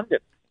 game in London.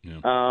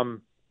 Yeah.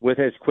 With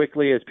as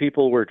quickly as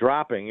people were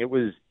dropping. It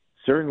was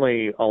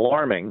certainly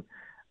alarming.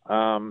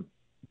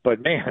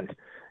 But, man,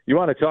 you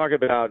want to talk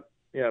about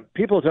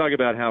people talk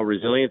about how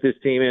resilient this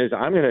team is.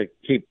 I'm going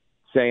to keep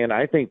saying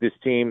I think this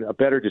team, a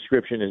better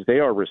description is they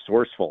are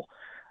resourceful.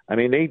 I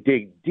mean, they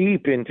dig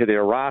deep into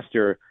their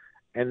roster,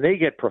 and they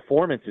get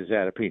performances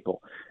out of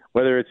people,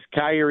 whether it's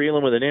Kaiir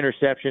Elam with an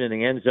interception in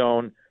the end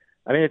zone.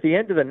 I mean, at the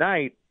end of the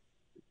night,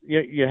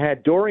 you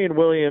had Dorian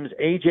Williams,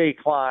 A.J.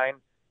 Klein,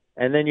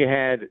 and then you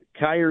had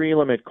Kaiir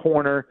Elam at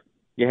corner.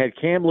 You had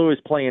Cam Lewis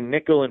playing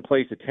nickel in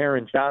place of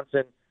Taron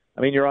Johnson.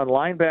 I mean, you're on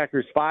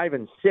linebackers 5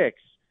 and 6.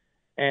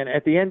 And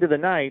at the end of the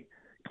night,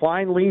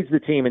 Klein leads the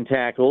team in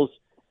tackles.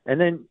 And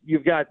then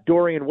you've got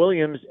Dorian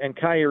Williams and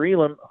Kaiir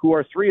Elam, who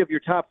are 3 of your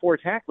top 4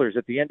 tacklers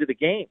at the end of the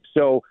game.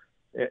 So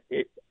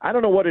I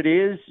don't know what it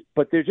is,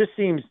 but there just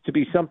seems to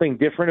be something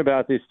different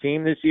about this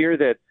team this year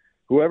that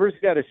whoever's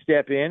got to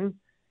step in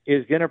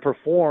is going to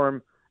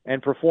perform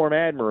and perform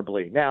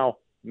admirably. Now,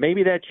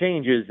 maybe that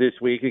changes this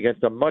week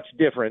against a much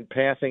different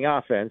passing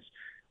offense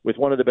with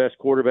one of the best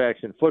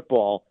quarterbacks in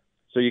football.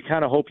 So you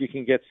kind of hope you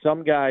can get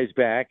some guys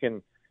back.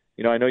 And,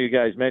 I know you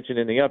guys mentioned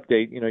in the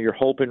update, you're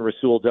hoping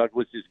Rasul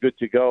Douglas is good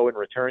to go and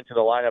return to the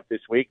lineup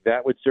this week.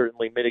 That would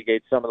certainly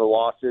mitigate some of the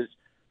losses.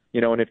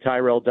 And if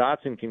Tyrel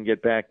Dotson can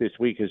get back this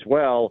week as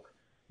well,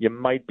 you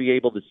might be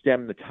able to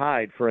stem the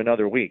tide for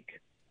another week.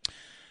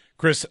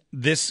 Chris,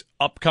 this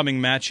upcoming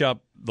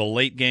matchup, the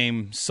late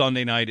game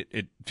Sunday night,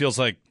 it feels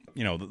like,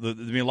 there'll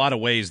be a lot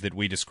of ways that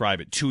we describe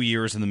it. 2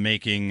 years in the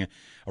making,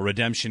 a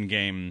redemption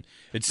game.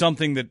 It's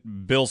something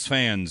that Bills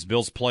fans,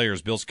 Bills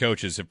players, Bills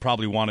coaches have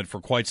probably wanted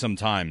for quite some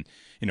time.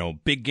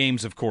 Big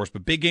games, of course,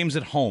 but big games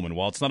at home. And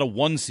while it's not a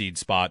 1-seed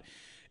spot,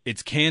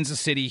 it's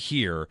Kansas City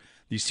here.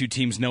 These two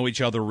teams know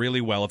each other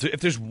really well. If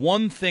there's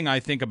one thing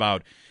I think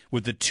about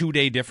with the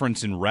 2-day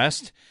difference in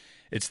rest,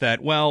 it's that,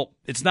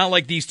 it's not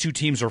like these two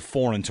teams are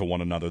foreign to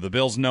one another. The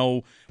Bills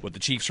know what the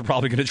Chiefs are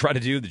probably going to try to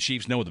do. The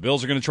Chiefs know what the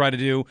Bills are going to try to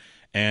do.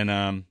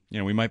 And,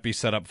 we might be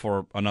set up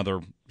for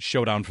another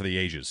showdown for the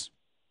ages.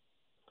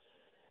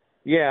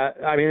 Yeah,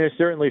 I mean, there's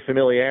certainly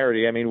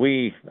familiarity. I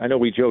mean, I know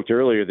we joked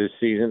earlier this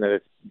season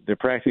that they're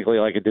practically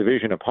like a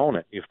division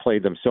opponent. You've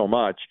played them so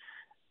much,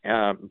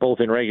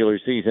 both in regular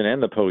season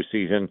and the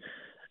postseason.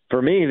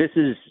 For me, this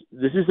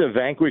is a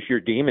vanquish your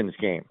demons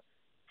game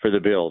for the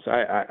Bills.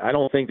 I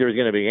don't think there's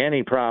going to be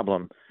any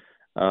problem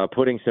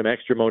putting some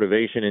extra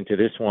motivation into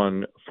this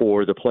one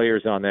for the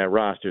players on that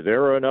roster.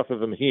 There are enough of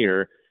them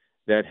here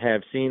that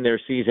have seen their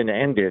season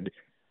ended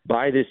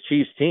by this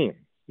Chiefs team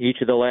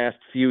each of the last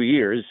few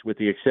years, with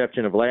the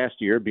exception of last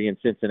year being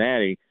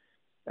Cincinnati.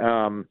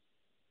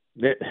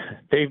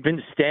 They've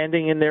been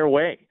standing in their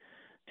way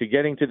to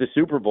getting to the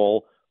Super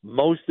Bowl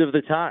most of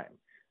the time.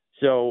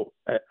 So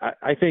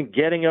I think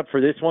getting up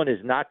for this one is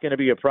not going to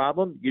be a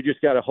problem. You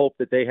just got to hope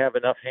that they have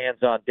enough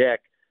hands on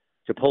deck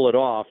to pull it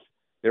off.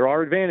 There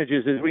are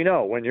advantages, as we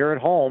know. When you're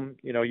at home,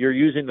 you're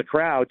using the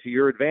crowd to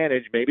your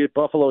advantage. Maybe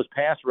Buffalo's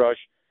pass rush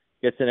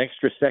gets an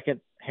extra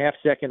half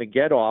second to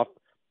get off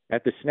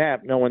at the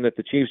snap, knowing that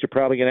the Chiefs are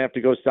probably going to have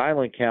to go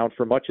silent count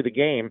for much of the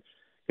game,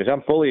 because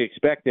I'm fully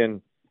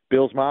expecting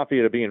Bills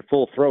Mafia to be in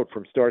full throat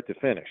from start to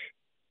finish.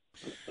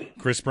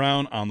 Chris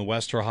Brown on the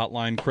Wester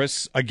Hotline.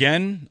 Chris,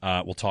 again,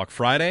 we'll talk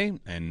Friday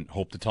and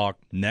hope to talk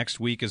next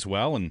week as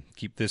well and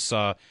keep this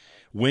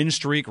win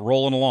streak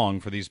rolling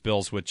along for these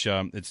Bills, which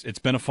it's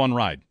been a fun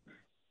ride.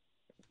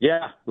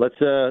 Yeah, let's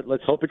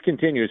hope it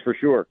continues for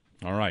sure.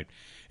 All right.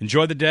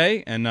 Enjoy the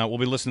day, and we'll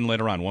be listening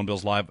later on. One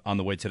Bills Live on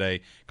the way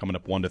today, coming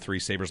up 1 to 3.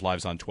 Sabres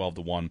Live's on 12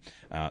 to 1.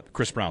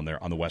 Chris Brown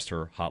there on the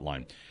Wester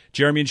Hotline.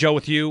 Jeremy and Joe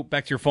with you.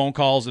 Back to your phone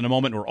calls in a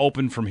moment. We're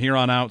open from here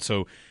on out,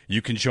 so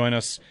you can join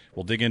us.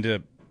 We'll dig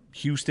into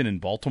Houston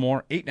and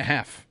Baltimore.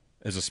 8.5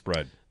 as a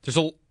spread.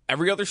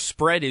 Every other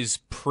spread is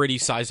pretty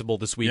sizable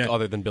this week,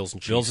 other than Bills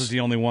and Chiefs. Bills is the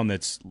only one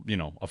that's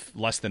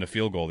less than a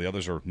field goal. The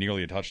others are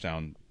nearly a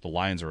touchdown. The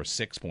Lions are a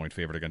 6-point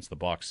favorite against the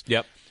Bucs.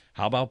 Yep.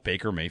 How about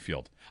Baker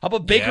Mayfield? How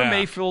about Baker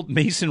Mayfield,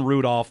 Mason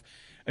Rudolph?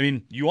 I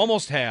mean, you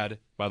almost had,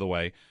 by the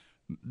way,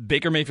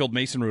 Baker Mayfield,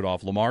 Mason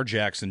Rudolph, Lamar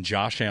Jackson,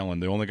 Josh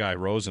Allen, the only guy,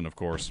 Rosen, of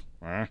course.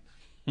 Yeah.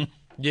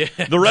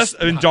 The rest,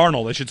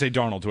 Darnold. I should say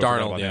Darnold.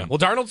 Darnold, yeah. Well,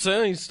 Darnold's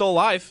he's still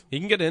alive. He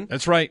can get in.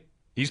 That's right.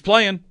 He's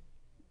playing.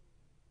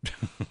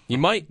 He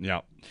might.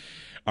 Yeah.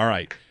 All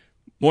right.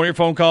 More of your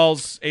phone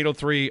calls,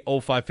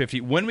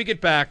 803-0550. When we get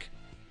back,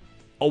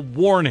 a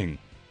warning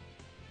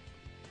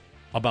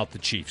about the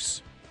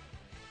Chiefs.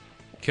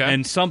 Okay.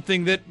 And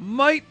something that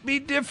might be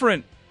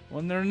different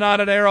when they're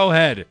not at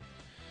Arrowhead.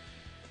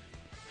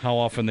 How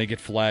often they get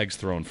flags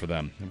thrown for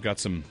them. I've got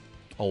some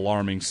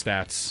alarming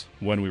stats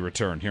when we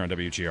return here on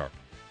WGR.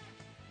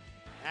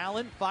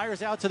 Allen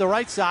fires out to the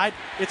right side.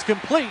 It's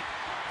complete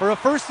for a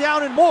first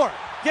down and more.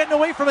 Getting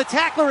away from a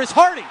tackler is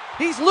Hardy.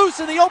 He's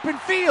loose in the open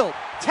field.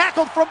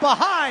 Tackled from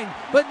behind,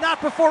 but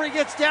not before he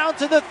gets down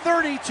to the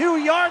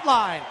 32-yard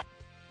line.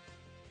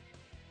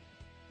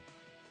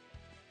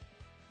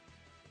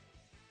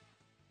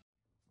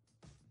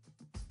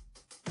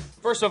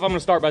 First off, I'm going to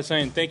start by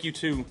saying thank you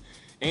to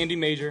Andy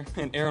Major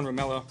and Aaron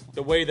Ramella.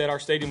 The way that our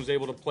stadium was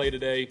able to play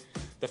today,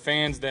 the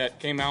fans that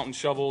came out and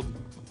shoveled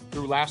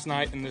through last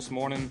night and this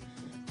morning,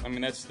 I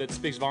mean, that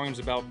speaks volumes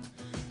about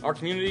our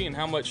community and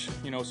how much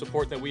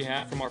support that we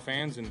have from our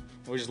fans, and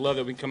we just love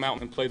that we can come out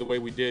and play the way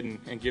we did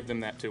and give them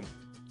that too.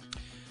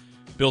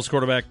 Bills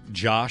quarterback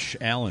Josh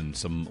Allen,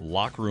 some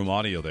locker room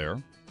audio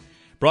there.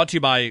 Brought to you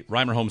by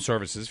Reimer Home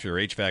Services for your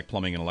HVAC,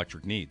 plumbing, and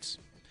electric needs.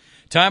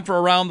 Time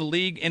for Around the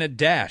League in a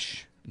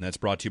Dash, and that's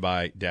brought to you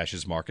by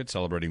Dash's Market,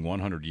 celebrating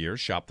 100 years.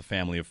 Shop the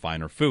family of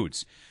finer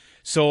foods.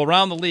 So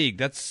Around the League,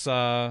 that's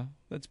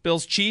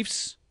Bills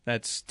Chiefs,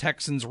 that's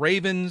Texans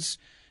Ravens,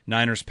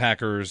 Niners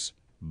Packers,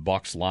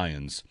 Bucs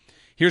Lions.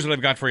 Here's what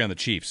I've got for you on the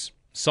Chiefs.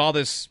 Saw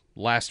this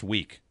last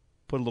week.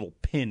 Put a little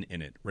pin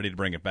in it. Ready to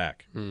bring it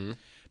back. Mm-hmm.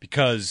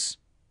 Because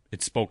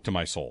it spoke to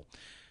my soul.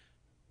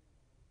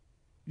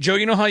 Joe,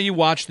 you know how you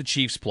watch the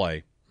Chiefs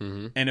play?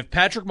 Mm-hmm. And if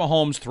Patrick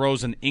Mahomes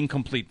throws an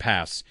incomplete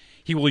pass,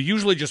 he will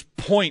usually just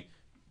point.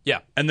 Yeah.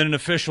 And then an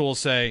official will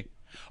say,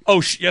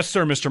 "Oh, yes,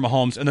 sir, Mr.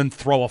 Mahomes," and then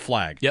throw a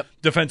flag. Yep.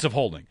 Defensive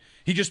holding.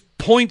 He just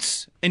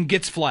points and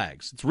gets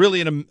flags. It's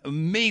really an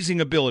amazing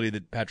ability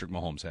that Patrick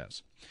Mahomes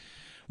has.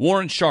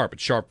 Warren Sharp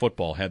at Sharp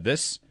Football had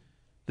this.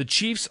 The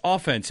Chiefs'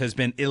 offense has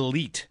been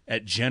elite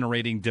at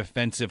generating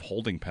defensive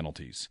holding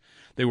penalties.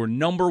 They were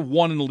number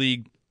 1 in the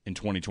league in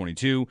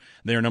 2022.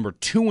 They are number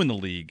 2 in the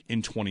league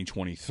in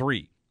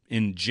 2023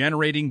 in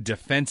generating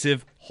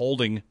defensive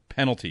holding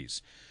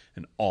penalties.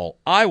 And all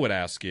I would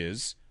ask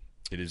is,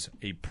 it is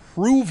a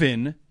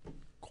proven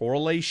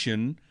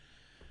correlation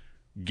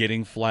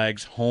getting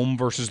flags home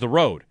versus the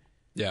road.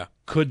 Yeah.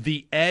 Could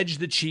the edge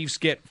the Chiefs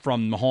get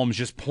from Mahomes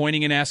just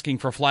pointing and asking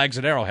for flags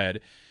at Arrowhead,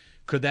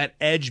 could that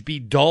edge be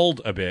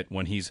dulled a bit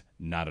when he's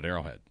not at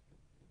Arrowhead?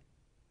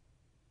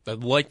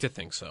 I'd like to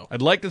think so.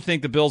 I'd like to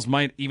think the Bills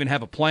might even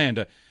have a plan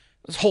to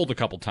let's hold a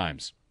couple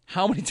times.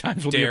 How many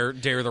times will dare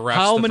the refs?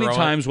 How to many throw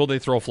times will they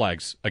throw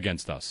flags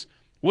against us?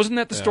 Wasn't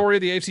that the story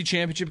of the AFC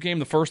Championship game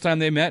the first time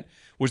they met?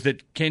 Was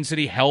that Kansas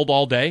City held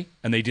all day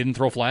and they didn't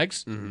throw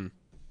flags? Mm-hmm.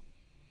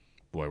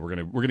 Boy,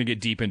 we're gonna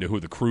get deep into who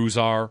the Crews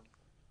are.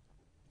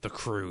 The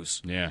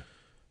Crews. Yeah.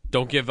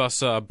 Don't give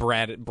us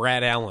Brad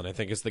Allen, I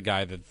think is the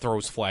guy that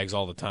throws flags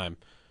all the time.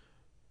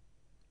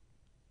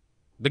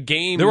 The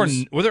game.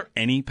 Were there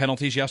any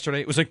penalties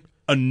yesterday? It was like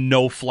a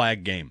no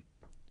flag game.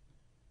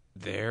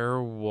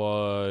 There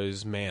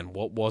was,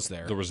 what was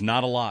there? There was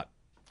not a lot.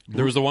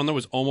 There was the one that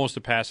was almost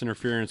a pass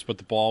interference, but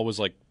the ball was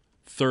like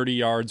 30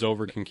 yards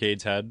over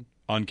Kincaid's head.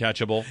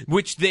 Uncatchable.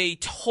 Which they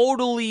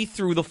totally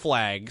threw the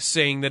flag,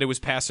 saying that it was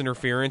pass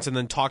interference, and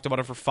then talked about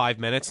it for 5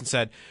 minutes and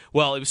said,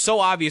 well, it was so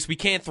obvious we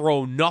can't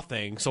throw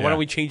nothing, so why don't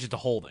we change it to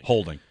holding?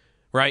 Holding.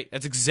 Right?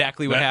 That's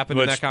exactly what happened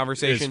in that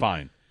conversation. It's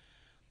fine.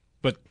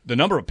 But the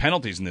number of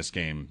penalties in this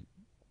game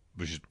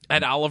was just...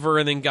 Ed Oliver,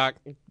 and then got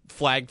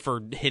flagged for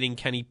hitting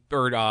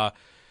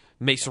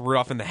Mason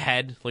Rudolph in the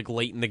head, like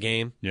late in the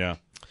game. Yeah.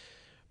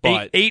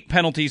 But eight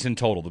penalties in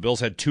total. The Bills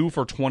had 2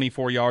 for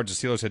 24 yards.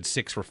 The Steelers had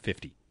 6 for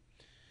 50,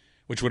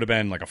 which would have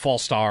been like a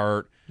false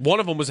start. One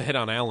of them was a hit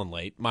on Allen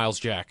late, Miles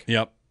Jack.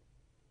 Yep.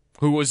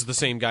 Who was the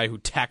same guy who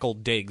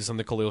tackled Diggs on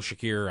the Khalil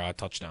Shakir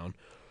touchdown.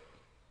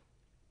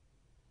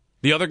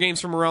 The other games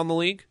from around the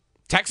league,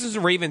 Texans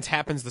and Ravens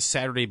happens the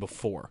Saturday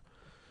before.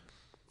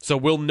 So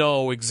we'll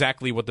know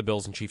exactly what the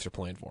Bills and Chiefs are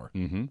playing for.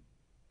 Mm-hmm.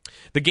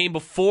 The game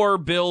before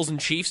Bills and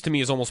Chiefs, to me,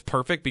 is almost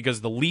perfect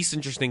because the least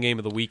interesting game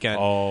of the weekend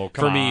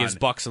for me is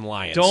Bucs and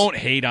Lions. Don't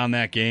hate on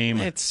that game.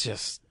 It's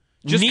just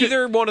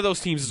neither one of those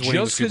teams is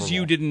winning the Super Bowl. Just because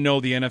you didn't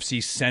know the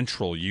NFC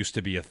Central used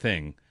to be a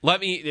thing. The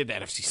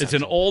NFC Central. It's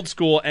an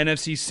old-school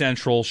NFC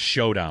Central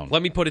showdown.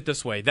 Let me put it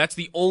this way. That's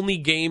the only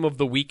game of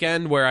the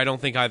weekend where I don't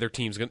think either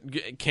team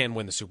can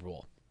win the Super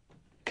Bowl.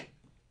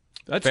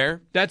 That's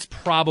fair? That's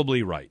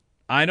probably right.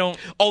 I don't.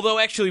 Although,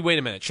 actually, wait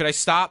a minute. Should I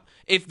stop?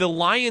 If the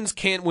Lions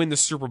can't win the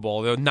Super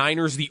Bowl, the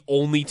Niners the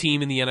only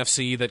team in the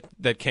NFC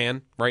that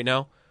can right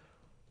now?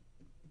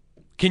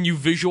 Can you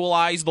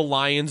visualize the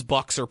Lions,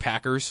 Bucks, or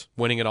Packers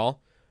winning it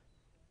all?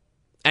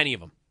 Any of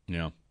them.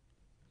 Yeah.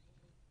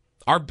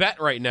 Our bet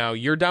right now,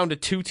 you're down to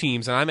 2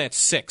 teams, and I'm at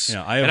 6.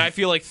 Yeah, and I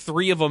feel like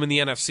 3 of them in the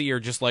NFC are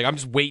just like, I'm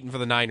just waiting for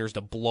the Niners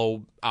to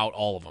blow out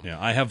all of them.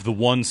 Yeah, I have the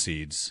 1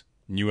 seeds,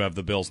 and you have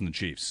the Bills and the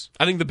Chiefs.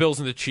 I think the Bills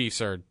and the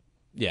Chiefs are,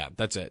 yeah,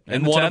 that's it.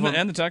 And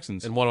the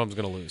Texans. And one of them's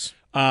going to lose.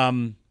 How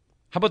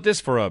about this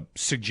for a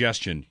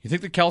suggestion? You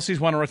think the Kelceys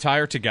want to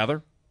retire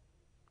together?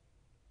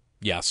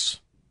 Yes.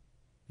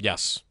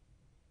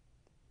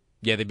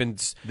 Yeah, they've been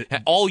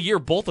all year.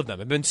 Both of them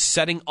have been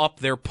setting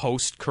up their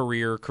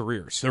post-career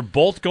careers. They're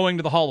both going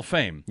to the Hall of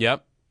Fame.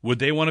 Yep. Would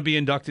they want to be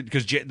inducted?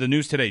 Because the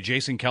news today,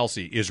 Jason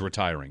Kelce is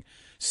retiring.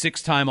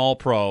 6-time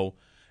All-Pro.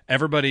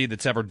 Everybody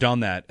that's ever done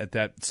that at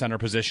that center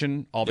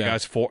position, all the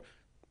guys for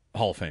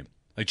Hall of Fame.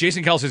 Like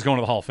Jason Kelce's going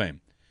to the Hall of Fame.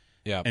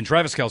 Yeah. And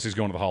Travis Kelce's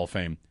going to the Hall of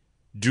Fame.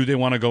 Do they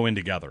want to go in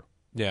together?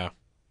 Yeah.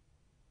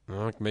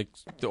 Or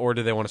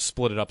do they want to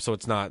split it up so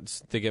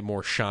they get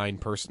more shine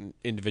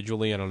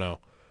individually? I don't know.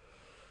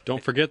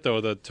 Don't forget,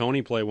 though, the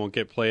Tony play won't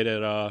get played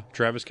at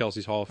Travis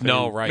Kelce's Hall of Fame.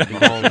 No, right.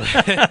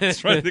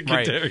 That's right.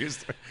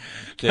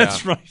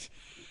 That's right.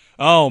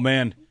 Oh,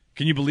 man.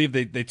 Can you believe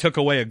they took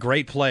away a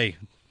great play?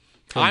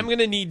 I'm going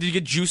to need to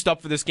get juiced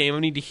up for this game. I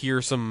need to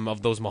hear some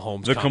of those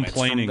Mahomes comments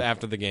from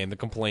after the game. The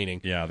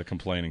complaining. Yeah, the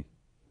complaining.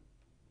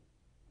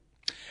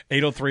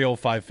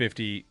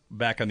 803-0550,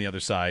 back on the other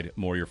side,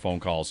 more of your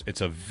phone calls.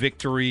 It's a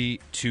Victory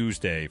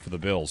Tuesday for the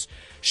Bills.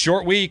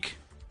 Short week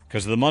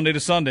because of the Monday to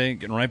Sunday,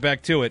 getting right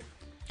back to it.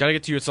 Got to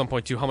get to you at some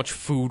point, too. How much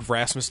food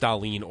Rasmus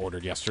Dahlin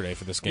ordered yesterday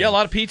for this game? Yeah, a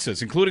lot of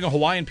pizzas, including a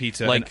Hawaiian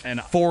pizza.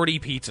 And 40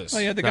 pizzas. Oh,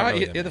 yeah,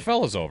 the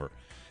fella's over.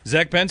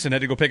 Zach Benson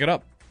had to go pick it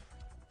up.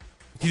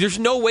 There's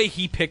no way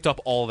he picked up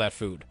all of that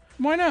food.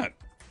 Why not?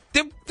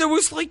 There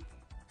was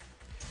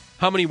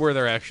how many were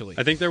there actually?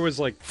 I think there was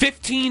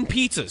 15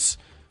 pizzas.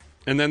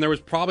 And then there was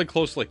probably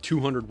close to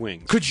 200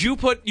 wings. Could you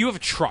you have a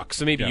truck,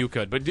 so maybe you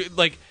could, but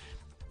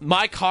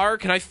my car,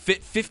 can I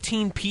fit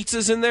 15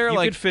 pizzas in there? You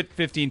could fit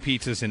 15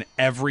 pizzas in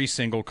every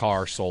single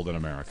car sold in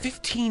America.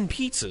 15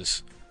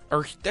 pizzas?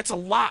 That's a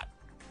lot.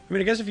 I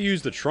mean, I guess if you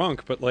use the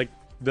trunk, but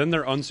then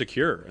they're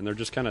unsecure, and they're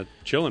just kind of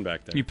chilling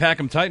back there. You pack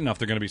them tight enough,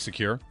 they're going to be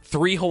secure.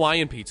 3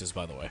 Hawaiian pizzas,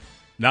 by the way.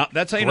 Now,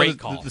 that's how you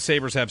know the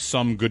Sabres have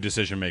some good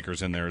decision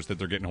makers in there, is that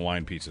they're getting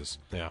Hawaiian pizzas.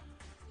 Yeah.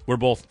 We're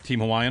both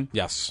Team Hawaiian?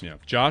 Yes. Yeah.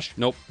 Josh?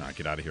 Nope. Nah,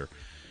 get out of here.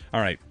 All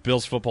right,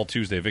 Bills Football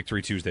Tuesday,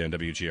 Victory Tuesday on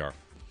WGR.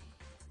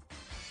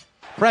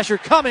 Pressure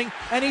coming,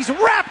 and he's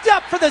wrapped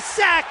up for the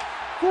sack.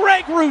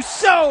 Greg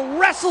Rousseau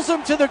wrestles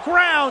him to the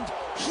ground.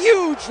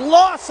 Huge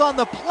loss on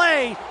the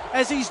play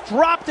as he's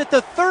dropped at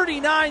the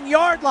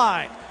 39-yard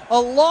line. A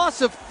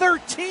loss of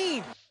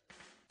 13.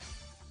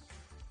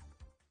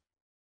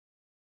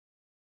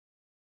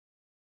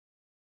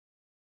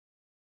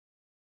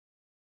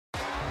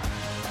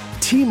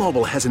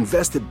 T-Mobile has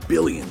invested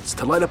billions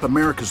to light up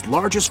America's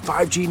largest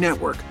 5G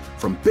network,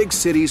 from big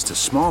cities to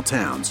small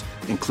towns,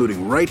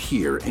 including right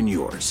here in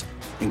yours.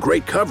 And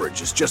great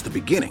coverage is just the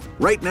beginning.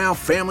 Right now,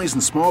 families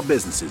and small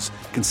businesses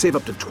can save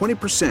up to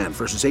 20%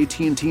 versus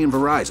AT&T and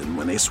Verizon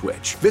when they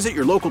switch. Visit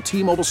your local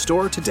T-Mobile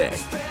store today.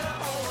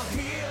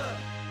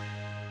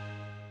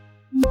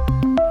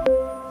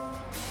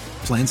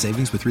 Plan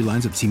savings with 3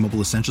 lines of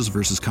T-Mobile Essentials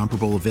versus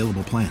comparable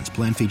available plans.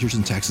 Plan features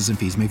and taxes and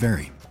fees may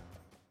vary.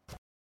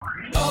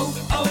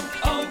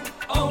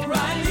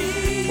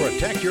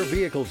 Protect your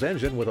vehicle's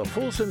engine with a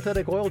full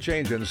synthetic oil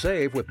change and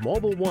save with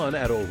Mobil 1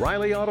 at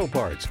O'Reilly Auto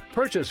Parts.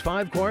 Purchase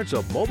 5 quarts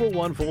of Mobil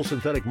 1 full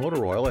synthetic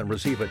motor oil and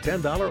receive a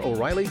 $10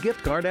 O'Reilly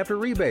gift card after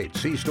rebate.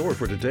 See store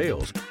for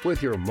details.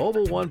 With your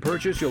Mobil 1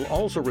 purchase, you'll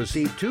also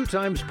receive 2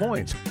 times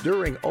points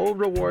during O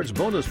Rewards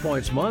Bonus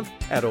Points Month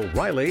at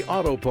O'Reilly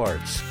Auto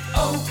Parts.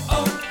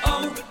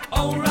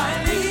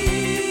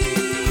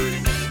 O'Reilly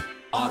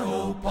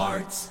Auto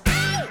Parts.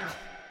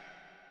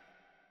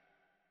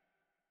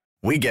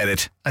 We get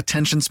it.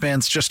 Attention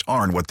spans just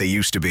aren't what they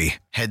used to be.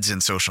 Heads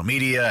in social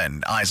media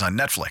and eyes on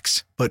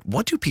Netflix. But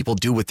what do people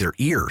do with their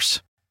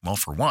ears? Well,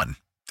 for one,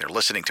 they're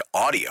listening to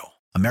audio.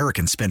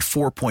 Americans spend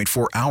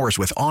 4.4 hours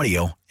with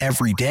audio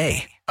every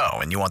day. Oh,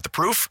 and you want the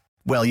proof?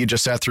 Well, you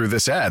just sat through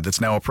this ad that's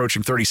now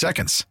approaching 30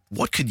 seconds.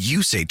 What could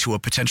you say to a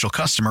potential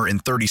customer in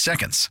 30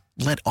 seconds?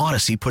 Let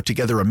Odyssey put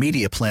together a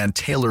media plan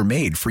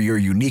tailor-made for your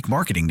unique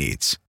marketing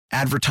needs.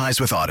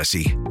 Advertise with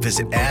Odyssey.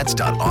 Visit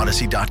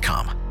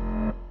ads.odyssey.com.